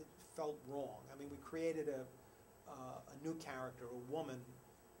retrospect, felt wrong. I mean, we created a new character, a woman,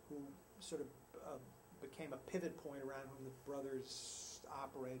 who sort of became a pivot point around whom the brothers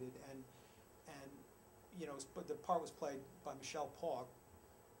operated, and you know, but the part was played by Michelle Paulk,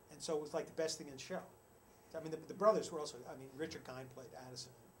 and so it was like the best thing in the show. I mean, the brothers were also, I mean, Richard Kind played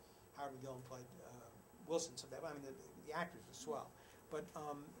Addison, and Howard McGillin played Wilson, so that, I mean, the actors were swell. But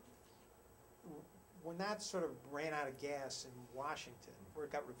when that sort of ran out of gas in Washington, where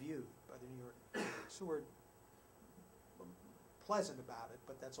it got reviewed by the New York critics, who were pleasant about it,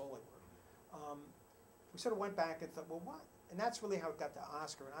 but that's all they were. We sort of went back and thought, well, what? And that's really how it got to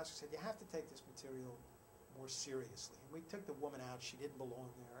Oscar. And Oscar said, you have to take this material more seriously. And we took the woman out. She didn't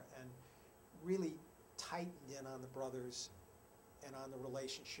belong there. And really tightened in on the brothers and on the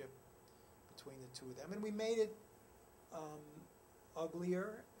relationship between the two of them. And we made it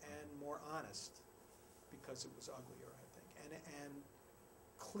uglier and more honest because it was uglier, I think, and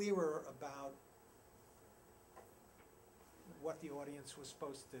clearer about what the audience was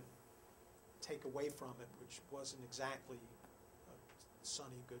supposed to take away from it, which wasn't exactly a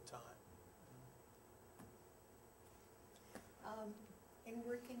sunny, good time. In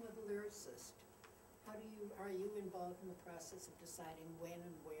working with a lyricist, are you involved in the process of deciding when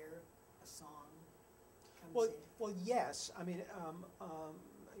and where a song comes in? Well, yes. I mean,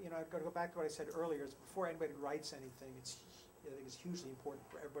 you know, I've got to go back to what I said earlier. Is before anybody writes anything, I think it's hugely important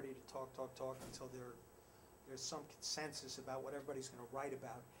for everybody to talk until there's some consensus about what everybody's going to write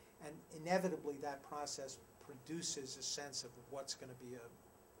about. And inevitably, that process produces a sense of what's going to be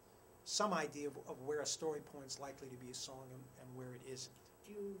some idea of where a story point's likely to be a song and where it isn't.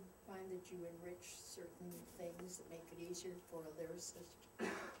 Do you find that you enrich certain things that make it easier for a lyricist to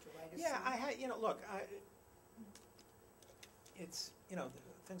write a song? Yeah, you know, look, it's, you know,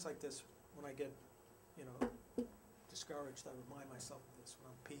 things like this, when I get, you know, discouraged, I remind myself of this when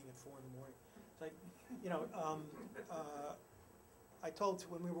I'm peeing at 4 in the morning. It's like, you know,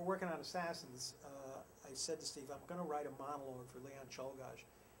 when we were working on Assassins, I said to Steve, I'm going to write a monologue for Leon Czolgosz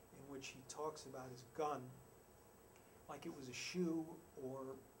in which he talks about his gun like it was a shoe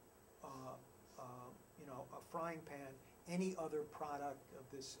or, you know, a frying pan, any other product of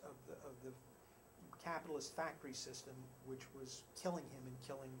the capitalist factory system which was killing him and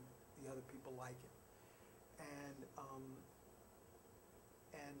killing the other people like him.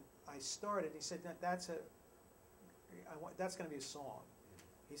 And I started, he said, that's going to be a song.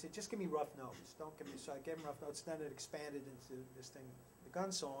 He said, just give me rough notes. Don't give me, so I gave him rough notes, then it expanded into this thing, the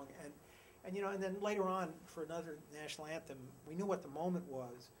gun song. And you know, and then later on, for another national anthem, we knew what the moment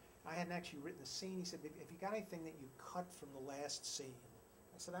was. I hadn't actually written the scene. He said, have you got anything that you cut from the last scene?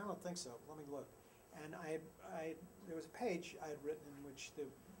 I said, I don't think so. Let me look. And there was a page I had written in which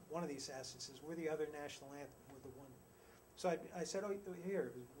one of the assassins says, we're the other national anthem, we're the one. So I said, oh,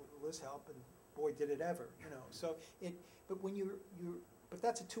 here, will this help? And boy, did it ever, you know. So but when but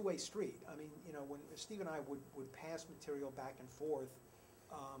that's a two-way street. I mean, you know, when Steve and I would pass material back and forth,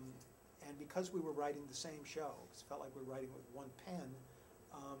 and because we were writing the same show, it felt like we were writing with one pen,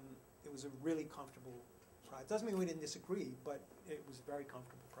 it was a really comfortable process. It doesn't mean we didn't disagree, but it was a very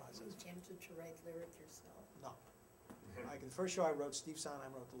comfortable process. Were you tempted to write lyric yourself? No. Like the first show I wrote, Steve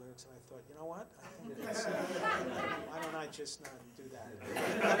Sondheim wrote the lyrics, and I thought, you know what? I think that's, why don't I just not do that?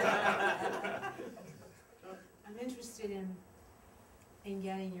 I'm interested in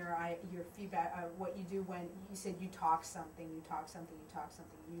getting your feedback, what you do when you said you talk something. You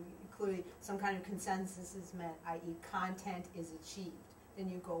clearly, some kind of consensus is met, i.e. content is achieved. Then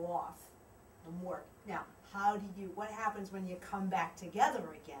you go off and work. Now, what happens when you come back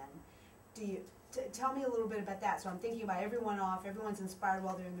together again? Tell me a little bit about that. So I'm thinking about everyone off, everyone's inspired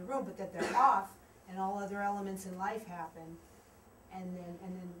while they're in the room, but that they're off and all other elements in life happen. And then.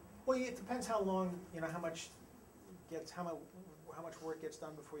 Well, it depends how long, you know, how much work gets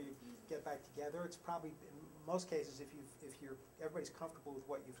done before you get back together. It's probably, in most cases, if everybody's comfortable with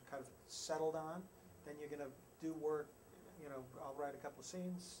what you've kind of settled on, then you're going to do work. You know, I'll write a couple of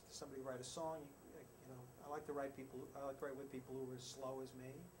scenes. Somebody write a song. You know, I like to write with people who are as slow as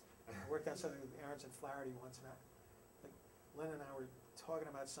me. I worked on something with Aarons and Flaherty once, and Lynn and I were talking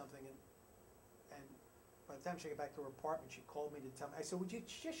about something, and by the time she got back to her apartment, she called me to tell me. I said, "Would you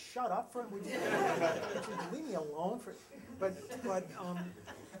just shut up for? Would you leave me alone for?" But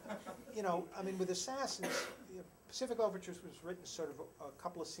you know, I mean, with Assassins, Pacific Overtures was written sort of a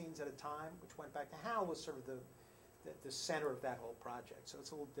couple of scenes at a time, which went back to Hal was sort of the center of that whole project. So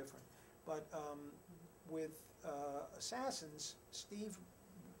it's a little different. But with Assassins, Steve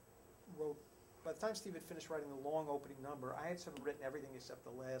wrote. By the time Steve had finished writing the long opening number, I had sort of written everything except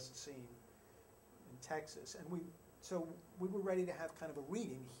the last scene in Texas, and we were ready to have kind of a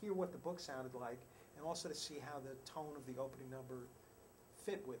reading, hear what the book sounded like, and also to see how the tone of the opening number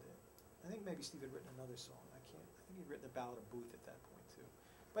fit with it. I think maybe Steve had written another song. I think he'd written a Ballad of Booth at that point too.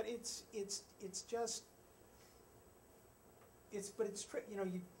 But it's just, you know,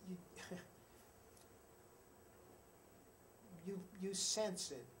 you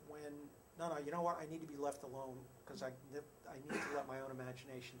sense it when, no, you know what, I need to be left alone because I need to let my own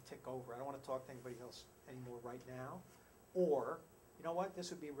imagination tick over. I don't want to talk to anybody else anymore right now. Or, you know what,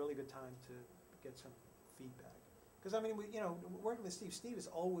 this would be a really good time to get some feedback. Because, I mean, working with Steve is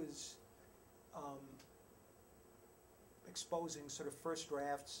always exposing sort of first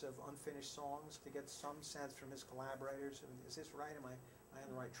drafts of unfinished songs to get some sense from his collaborators. I mean, is this right? Am I on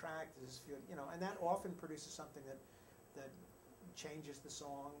the right track? Does this feel, you know, and that often produces something that changes the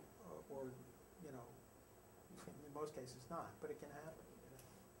song, or you know, in most cases not, but it can happen.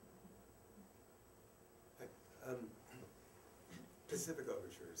 You know? Pacific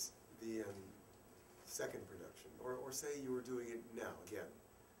Overtures, the second production, or say you were doing it now again,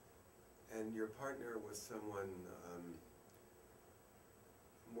 and your partner was someone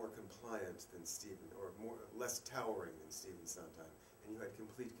more compliant than Stephen, or less towering than Stephen Sondheim, and you had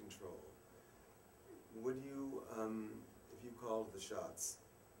complete control. Would you, if you called the shots,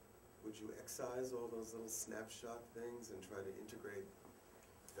 would you excise all those little snapshot things and try to integrate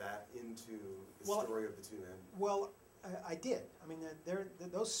that into the story of the two men? Well, I did. I mean,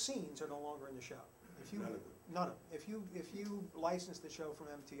 those scenes are no longer in the show. None of them. None of them. If you license the show from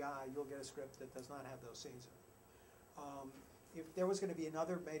MTI, you'll get a script that does not have those scenes in it. If there was going to be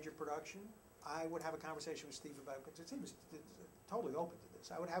another major production, I would have a conversation with Steve about it, because he was totally open to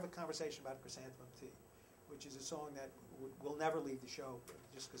this. I would have a conversation about Chrysanthemum Tea, which is a song that will never leave the show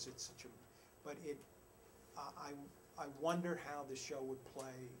just because it's such a. But I wonder how the show would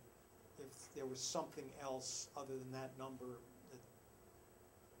play if there was something else other than that number that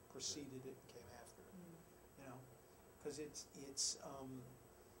preceded it and came after it. You know, because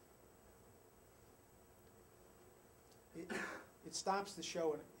it stops the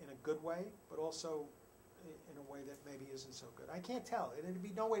show in a good way, but also in a way that maybe isn't so good. I can't tell. There'd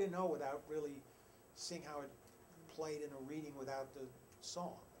be no way to know without really seeing how it played in a reading without the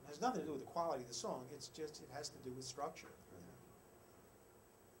song. It has nothing to do with the quality of the song. It's just, it has to do with structure. You know?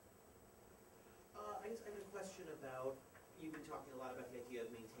 I guess I have a question about, you've been talking a lot about the idea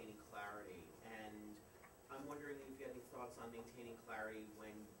of maintaining clarity, and I'm wondering if you have any thoughts on maintaining clarity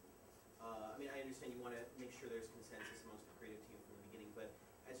when, I mean, I understand you want to make sure there's consensus amongst the creative team from the beginning, but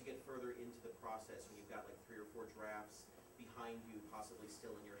as you get further into the process, when you've got like 3 or 4 drafts behind you, possibly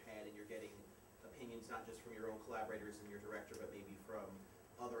still in your head, and you're getting opinions not just from your own collaborators and your director, but maybe from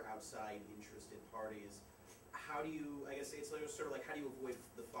other outside interested parties, how do you, I guess it's sort of like, how do you avoid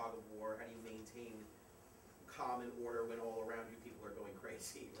the fog of war? How do you maintain calm and order when all around you people are going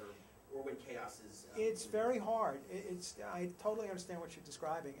crazy, or when chaos is... It's very hard. I totally understand what you're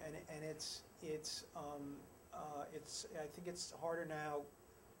describing, and I think it's harder now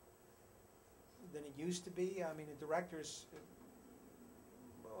than it used to be. I mean, the directors,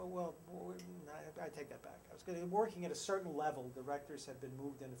 well, I take that back. Working at a certain level, directors have been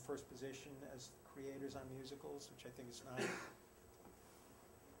moved into first position as creators on musicals, which I think is not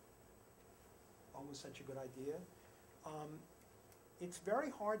always such a good idea. It's very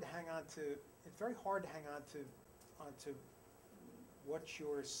hard to hang on to. It's very hard to hang on to what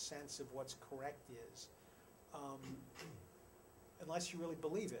your sense of what's correct is, unless you really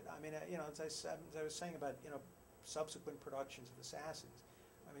believe it. I mean, you know, as I was saying about, you know, subsequent productions of Assassins.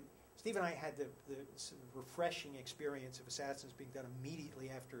 I mean, Steve and I had the sort of refreshing experience of Assassins being done immediately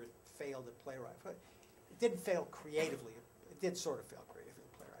after it failed at Playwright. It didn't fail creatively. It did sort of fail creatively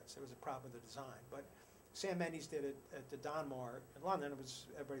at Playwrights. There was a problem with the design, but Sam Mendes did it at the Donmar in London.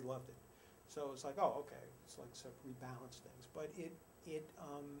 Everybody loved it. So it's like, oh, okay, it's like sort of rebalance things. But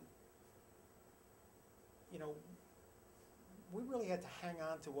you know, we really had to hang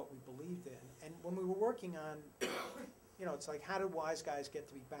on to what we believed in. And when we were working on, you know, it's like, how did Wise Guys get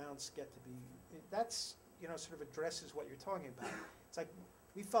to be bounced, that's, you know, sort of addresses what you're talking about. It's like,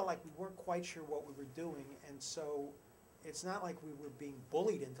 we felt like we weren't quite sure what we were doing, and so it's not like we were being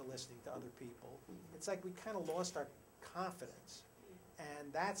bullied into listening to other people. It's like we kind of lost our confidence.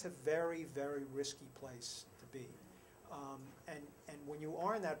 And that's a very, very risky place to be. And when you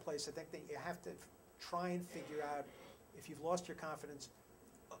are in that place, I think that you have to try and figure out if you've lost your confidence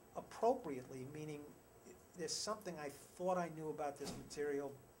appropriately, meaning there's something I thought I knew about this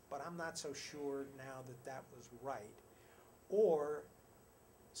material, but I'm not so sure now that that was right. Or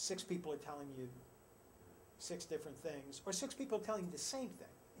 6 people are telling you 6 different things, or 6 people are telling you the same thing,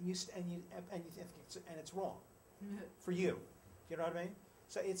 and you think it's wrong for you. You know what I mean?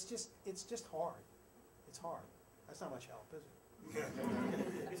 So it's just hard. It's hard. That's not much help, is it?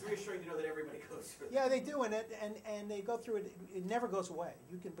 It's reassuring to know that everybody goes through it. Yeah, they do, and they go through it. It never goes away.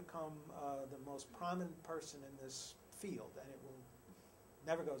 You can become the most prominent person in this field, and it will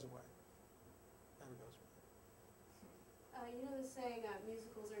never goes away. Never goes away. You know the saying,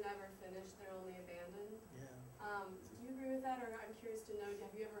 musicals are never finished, they're only abandoned? Yeah. Do you agree with that, or I'm curious to know,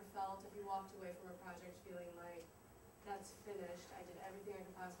 have you ever felt, have you walked away from a project feeling like, that's finished, I did everything I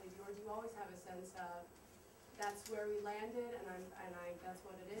could possibly do, or do you always have a sense of, that's where we landed, and that's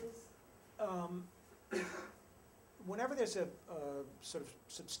what it is? Whenever there's a sort of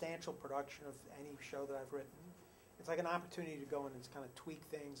substantial production of any show that I've written, it's like an opportunity to go in and kind of tweak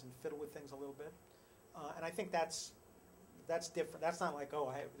things and fiddle with things a little bit. And I think that's different. That's not like, oh,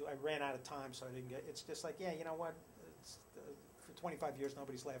 I ran out of time, so I didn't get. It's just like, yeah, you know what? For 25 years,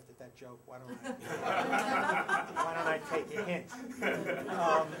 nobody's laughed at that joke. Why don't I take a hint?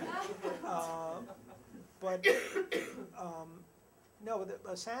 No, the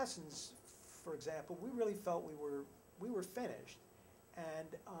Assassins, for example, we really felt we were finished,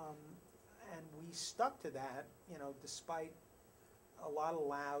 and we stuck to that, despite a lot of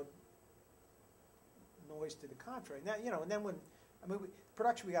loud noise to the contrary. Now, and then when the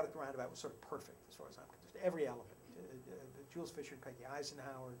production we got at the Roundabout was sort of perfect as far as I'm concerned. Every element, Jules Fisher and Peggy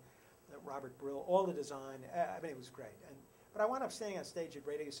Eisenhower, Robert Brill, all the design. It was great. But I wound up staying on stage at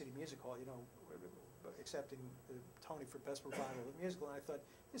Radio City Music Hall, accepting the Tony for Best Revival of the Musical, and I thought,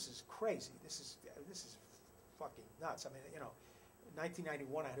 this is crazy. This is fucking nuts. In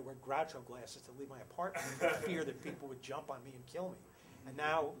 1991, I had to wear Groucho glasses to leave my apartment in fear that people would jump on me and kill me. And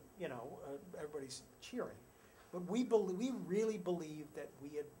now, everybody's cheering. But we really believed that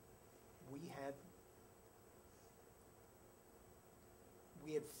we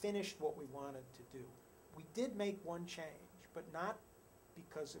had finished what we wanted to do. We did make one change, but not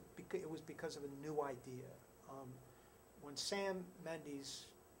because it was because of a new idea. When Sam Mendes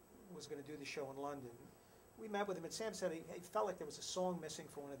was going to do the show in London, we met with him, and Sam said he felt like there was a song missing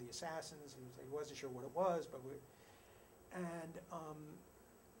for one of the Assassins. He wasn't sure what it was, but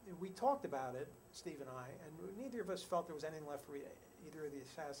we talked about it, Steve and I, and neither of us felt there was anything left for either of the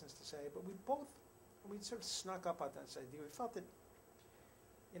Assassins to say, but we sort of snuck up on that idea. We felt that,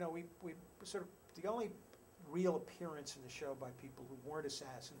 we sort of, the only real appearance in the show by people who weren't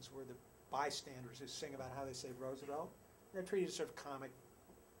assassins were the bystanders who sing about how they saved Roosevelt. They're treated as sort of comic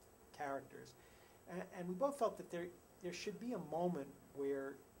characters. And we both felt that there should be a moment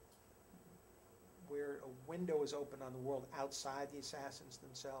where a window is opened on the world outside the assassins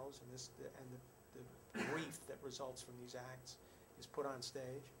themselves, and the grief that results from these acts is put on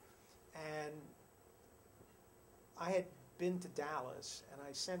stage. And I had been to Dallas, and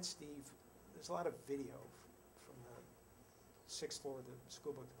I sent Steve, there's a lot of video from the 6th floor of the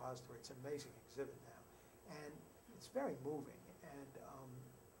School Book Depository. It's an amazing exhibit now. And it's very moving. And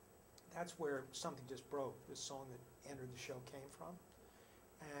that's where Something Just Broke, this song that entered the show, came from.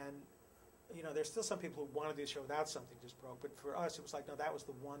 And there's still some people who want to do the show without Something Just Broke, but for us it was like, no, that was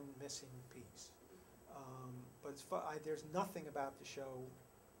the one missing piece. But there's nothing about the show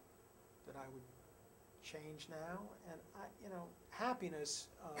that I would change now. And Happiness,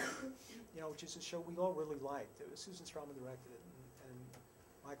 which is a show we all really liked. Susan Stroman directed it, and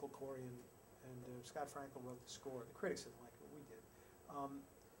Michael Corey and Scott Frankel wrote the score. The critics didn't like it, but we did.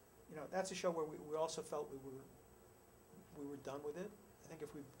 That's a show where we also felt we were done with it. I think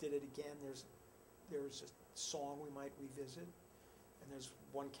if we did it again, there's a song we might revisit, and there's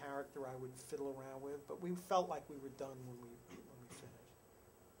one character I would fiddle around with. But we felt like we were done when we finished.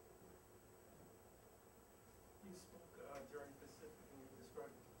 You spoke during Pacific, when you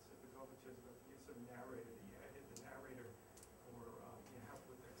described Pacific Overtures about the use of narrator, that you added the narrator for help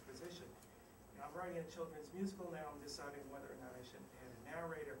with exposition. Now, I'm writing a children's musical now. I'm deciding whether or not I should add a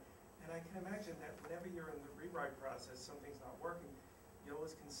narrator. And I can imagine that whenever you're in the rewrite process, something's not working, you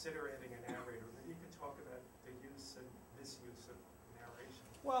always consider adding a narrator. Maybe you could talk about the use and misuse of narration.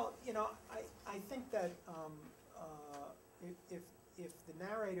 Well, I think that if the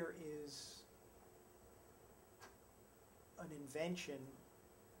narrator is an invention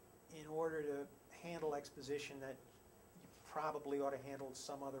in order to handle exposition that you probably ought to handle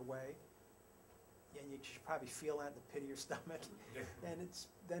some other way, and you should probably feel that in the pit of your stomach,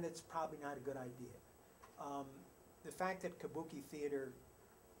 then it's probably not a good idea. The fact that kabuki theater,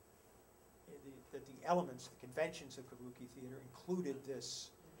 that the elements, the conventions of kabuki theater included this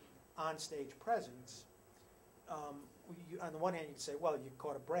onstage presence, on the one hand you could say, well, you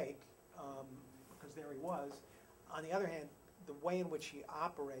caught a break, because there he was. On the other hand, the way in which he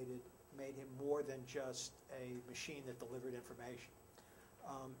operated made him more than just a machine that delivered information.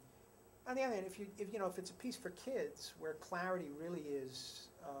 On the other hand, if it's a piece for kids where clarity really is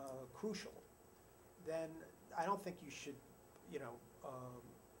crucial, then I don't think you should,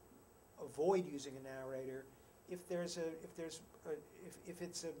 avoid using a narrator if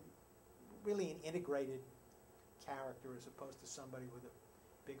it's really an integrated character as opposed to somebody with a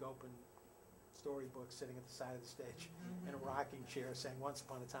big open storybook sitting at the side of the stage in a rocking chair saying "Once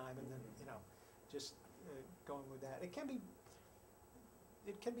upon a time," and then just going with that. It can be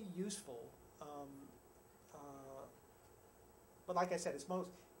useful, but like I said, it's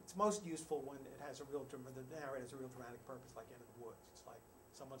most useful when it has the narrator has a real dramatic purpose, like End of the Woods. It's like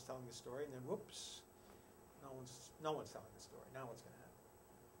someone's telling a story, and then whoops, no one's telling the story. Now what's going to happen?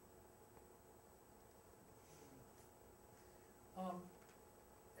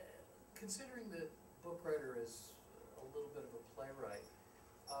 Considering that Bookwriter is a little bit of a playwright,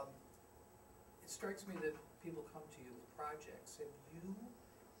 it strikes me that people come to you with projects. Have you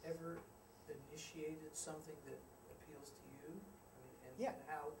ever initiated something that appeals to you? And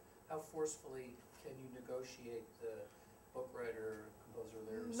how forcefully can you negotiate the bookwriter, composer,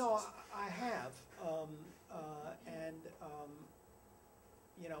 lyricist? No, I have,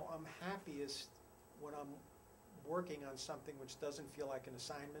 I'm happiest when I'm working on something which doesn't feel like an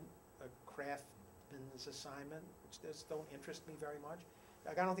assignment, a craftsman's assignment, which just don't interest me very much.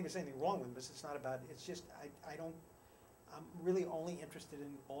 Like, I don't think there's anything wrong with them, but it's not about, it's just, I'm really only interested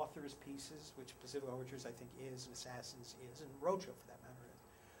in authors' pieces, which Pacific Overtures I think is, and Assassins is, and Roadshow for that matter is,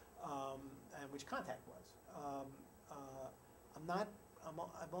 and which Contact was. I'm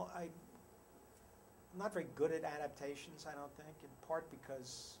not very good at adaptations, I don't think, in part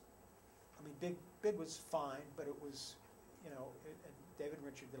because, Big was fine, but it was, and David and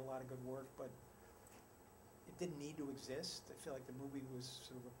Richard did a lot of good work, but it didn't need to exist. I feel like the movie was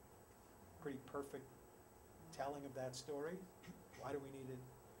sort of a pretty perfect telling of that story. Why do we need it?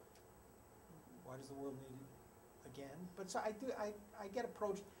 Why does the world need it again? But so I get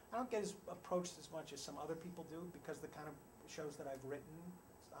approached. I don't get approached as much as some other people do because the kind of shows that I've written,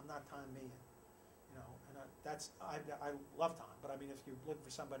 I'm not Tom Meehan, and I love Tom, but if you're looking for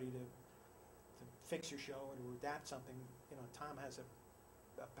somebody to fix your show or to adapt something, Tom has a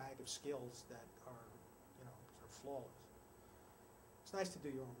bag of skills that are, sort of flawless. It's nice to do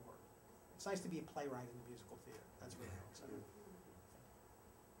your own work. It's nice to be a playwright in the musical theater. That's what I'm saying.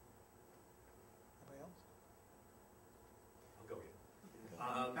 Anybody else? I'll go again.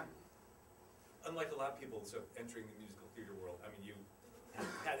 Unlike a lot of people sort of entering the musical theater world, you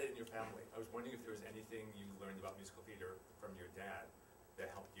had it in your family. I was wondering if there was anything you learned about musical theater from your dad that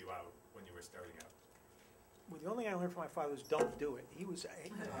helped you out when you were starting out. Well, the only thing I learned from my father was don't do it. He was,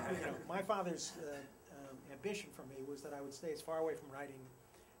 my father's ambition for me was that I would stay as far away from writing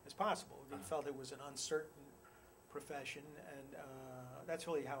as possible. He felt it was an uncertain profession, and that's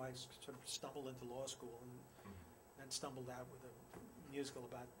really how I sort of stumbled into law school and stumbled out with a musical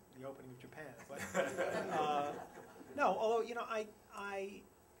about the opening of Japan. But no, although I don't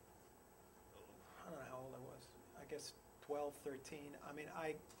know how old I was. I guess 12, 13.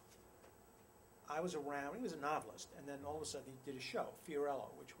 I was around. He was a novelist, and then all of a sudden he did a show,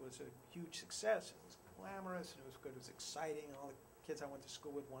 Fiorello, which was a huge success. It was glamorous, and it was good. It was exciting, and all the kids I went to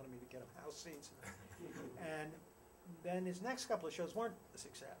school with wanted me to get them house seats. And then his next couple of shows weren't a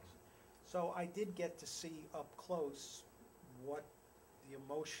success. So I did get to see up close what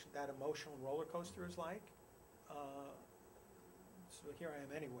that emotional roller coaster is like. So here I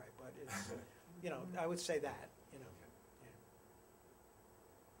am anyway, but it's, I would say that,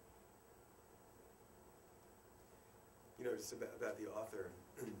 Just about the author,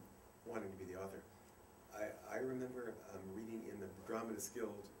 wanting to be the author. I remember reading in the Dramatists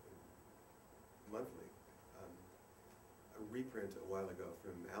Guild monthly a reprint a while ago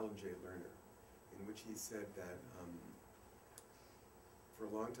from Alan J. Lerner, in which he said that for a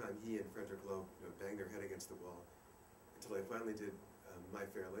long time he and Frederick Loeb banged their head against the wall until they finally did My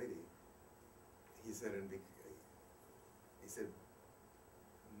Fair Lady. He said,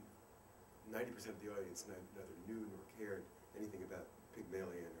 90% of the audience neither knew nor cared anything about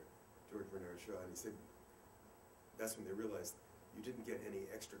Pygmalion or George Bernard Shaw, and he said that's when they realized you didn't get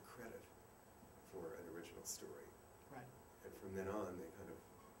any extra credit for an original story. Right. And from then on, they kind of,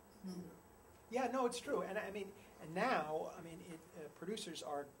 Yeah, no, it's true, and now, producers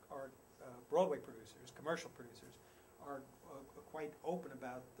are Broadway producers, commercial producers, are quite open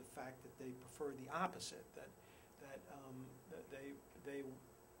about the fact that they prefer the opposite. That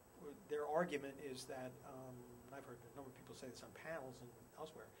their argument is that, and I've heard a number of people say this on panels and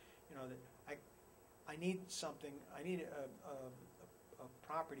elsewhere, that I need a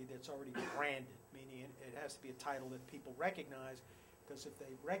property that's already branded, meaning it has to be a title that people recognize, Because if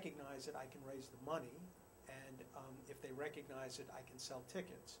they recognize it, I can raise the money, and if they recognize it, I can sell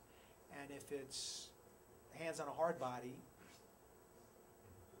tickets. And if it's hands on a hard body,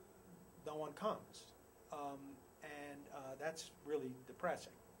 no one comes. And that's really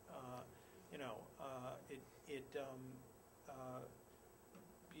depressing. You know,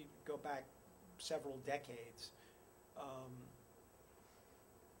 you go back several decades,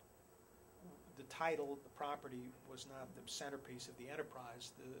 the title, the property was not the centerpiece of the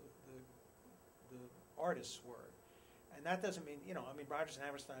enterprise, the artists were. And that doesn't mean, you know, I mean, Rodgers and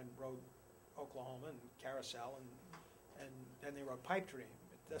Hammerstein wrote Oklahoma and Carousel, and then they wrote Pipe Dream.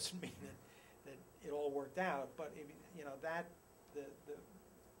 It doesn't mean that it all worked out, but, if, you know, that,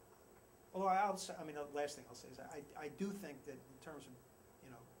 although I'll say, I mean, the last thing I'll say is I do think that in terms of,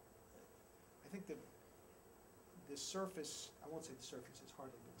 you know, I think that the surface, I won't say the surface has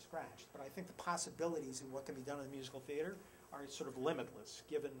hardly been scratched, but I think the possibilities in what can be done in the musical theater are sort of limitless,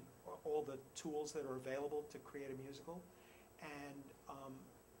 given all the tools that are available to create a musical. And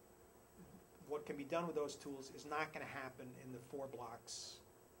what can be done with those tools is not going to happen in the 4 blocks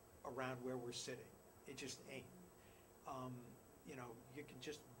around where we're sitting. It just ain't. You know, you can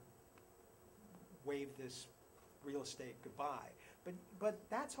just wave this real estate goodbye. But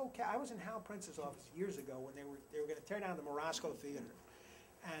that's okay. I was in Hal Prince's office years ago when they were going to tear down the Morosco Theater,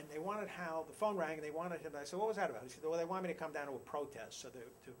 and they wanted Hal. The phone rang, and they wanted him. I said, "What was that about?" He said, "Well, they want me to come down to a protest, so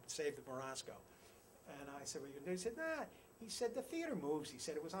to save the Morosco." And I said, "What are you going to do?" He said, "Nah." He said, "The theater moves." He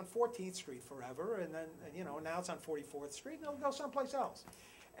said, "It was on 14th Street forever, and then you know now it's on 44th Street, and it'll go someplace else."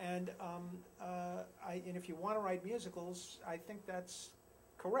 And and if you want to write musicals, I think that's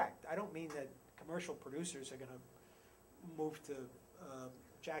correct. I don't mean that commercial producers are going to move to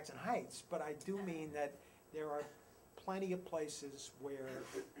Jackson Heights, but I do mean that there are plenty of places where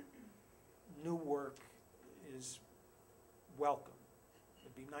new work is welcome.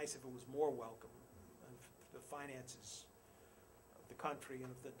 It'd be nice if it was more welcome. And the finances of the country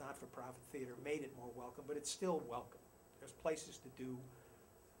and of the not-for-profit theater made it more welcome, but it's still welcome. There's places to do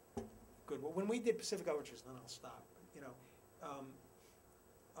good. Well, when we did Pacific Overtures, then I'll stop. You know,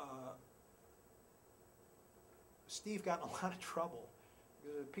 Steve got in a lot of trouble.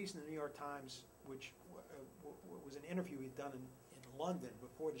 There was a piece in the New York Times, which was an interview he'd done in London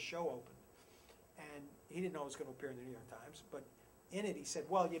before the show opened. And he didn't know it was going to appear in the New York Times, but in it he said,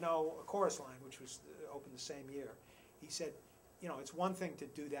 well, you know, A Chorus Line, which was opened the same year, he said, you know, it's one thing to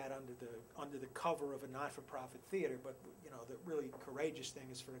do that under the cover of a not-for-profit theater, but, you know, the really courageous thing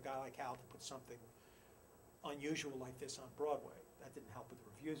is for a guy like Hal to put something unusual like this on Broadway. That didn't help with the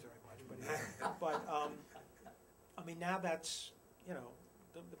reviews very much, but I mean, now that's, you know,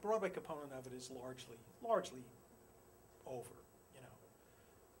 the Broadway component of it is largely over, you know.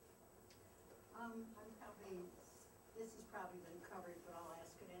 This has probably been covered, but I'll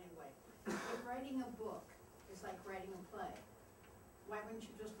ask it anyway. If writing a book is like writing a play, why wouldn't you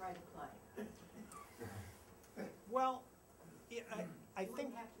just write a play? Well, yeah, I you think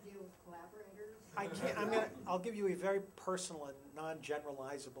wouldn't have to deal with collaborators. I can't. I'll give you a very personal and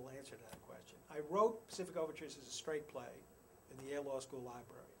non-generalizable answer to that question. I wrote Pacific Overtures as a straight play in the Yale Law School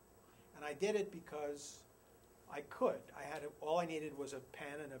library, and I did it because I could. All I needed was a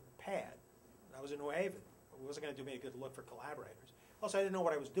pen and a pad. I was in New Haven. It wasn't going to do me a good look for collaborators. Also, I didn't know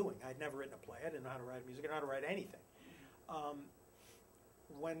what I was doing. I'd never written a play. I didn't know how to write music. I didn't know how to write anything.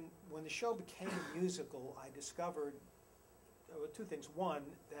 When the show became a musical, I discovered two things. One,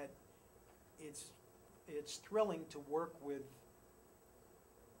 that it's thrilling to work with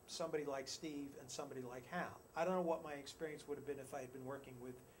somebody like Steve and somebody like Hal. I don't know what my experience would have been if I had been working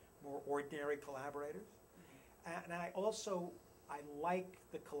with more ordinary collaborators. And I like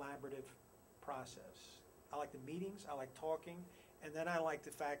the collaborative process. I like the meetings, I like talking, and then I like the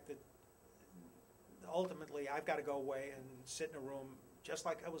fact that ultimately I've got to go away and sit in a room just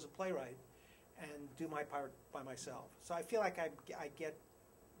like I was a playwright and do my part by myself. So I feel like I get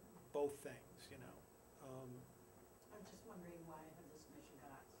both things, you know. I'm just wondering why I have this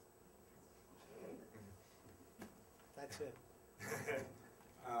Michigan. That's it.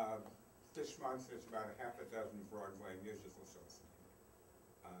 This month there's about a half a dozen Broadway musical shows.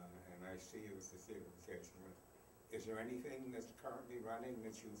 And I see you as the theater occasionally. Is there anything that's currently running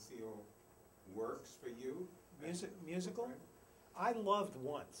that you feel works for you? Musical? I loved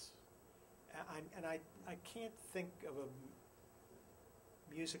Once. I can't think of a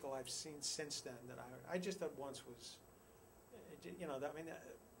musical I've seen since then that I just thought Once was, you know, I mean,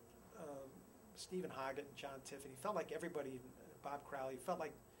 Stephen Hoggett and John Tiffany, felt like everybody, Bob Crowley, felt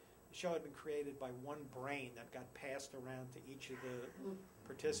like the show had been created by one brain that got passed around to each of the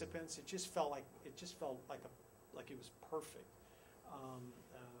participants. It just felt like it was perfect.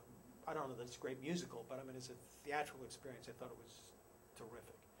 I don't know that it's a great musical, but I mean, as a theatrical experience, I thought it was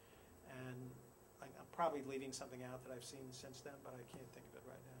terrific. And I'm probably leaving something out that I've seen since then, but I can't think of it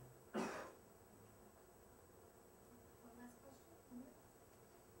right now. One last question.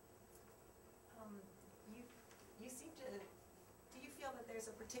 You seem to, do you feel that there's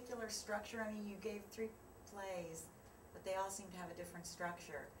a particular structure? I mean, you gave 3 plays, but they all seem to have a different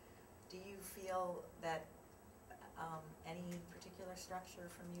structure. Do you feel that any particular structure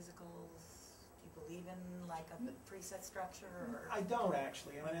for musicals? Do you believe in like a preset structure? Or? I don't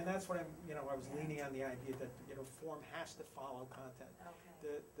actually, and that's what I was leaning on the idea that form has to follow content.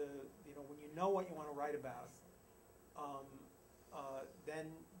 Okay. When you know what you want to write about,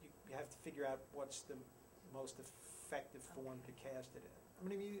 then you have to figure out what's the most effective form to cast it in.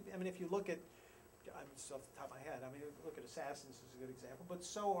 I mean, if you look at, just off the top of my head, I mean, look at Assassins is a good example, but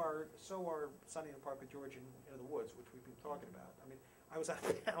so are Sunny in the Park with George and Into the Woods, which we've been talking about. I mean, I was on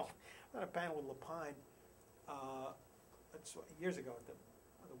a panel with Lapine years ago at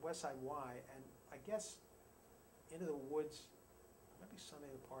the West Side Y, and I guess Into the Woods, maybe Sunny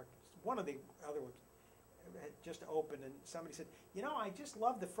in the Park, one of the other ones had just opened, and somebody said, I just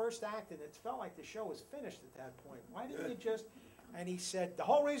loved the first act, and it felt like the show was finished at that point. Why didn't you just... And he said, the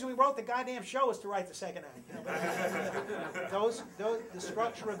whole reason we wrote the goddamn show was to write the second act. The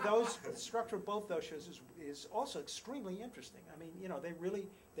structure of both those shows is also extremely interesting. I mean,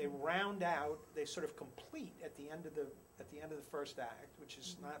 they round out, they sort of complete at the end of the first act, which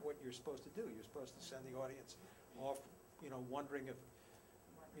is not what you're supposed to do. You're supposed to send the audience off, wondering if,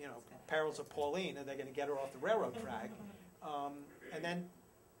 perils of Pauline, and they're going to get her off the railroad track, and then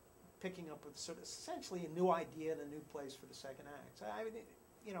picking up with sort of essentially a new idea and a new place for the second act. So I mean,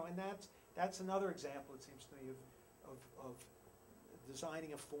 and that's another example, it seems to me, of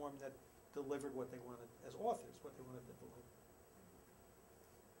designing a form that delivered what they wanted as authors, what they wanted to deliver.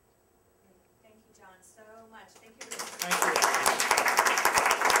 Thank you, John, so much. Thank you. Thank you.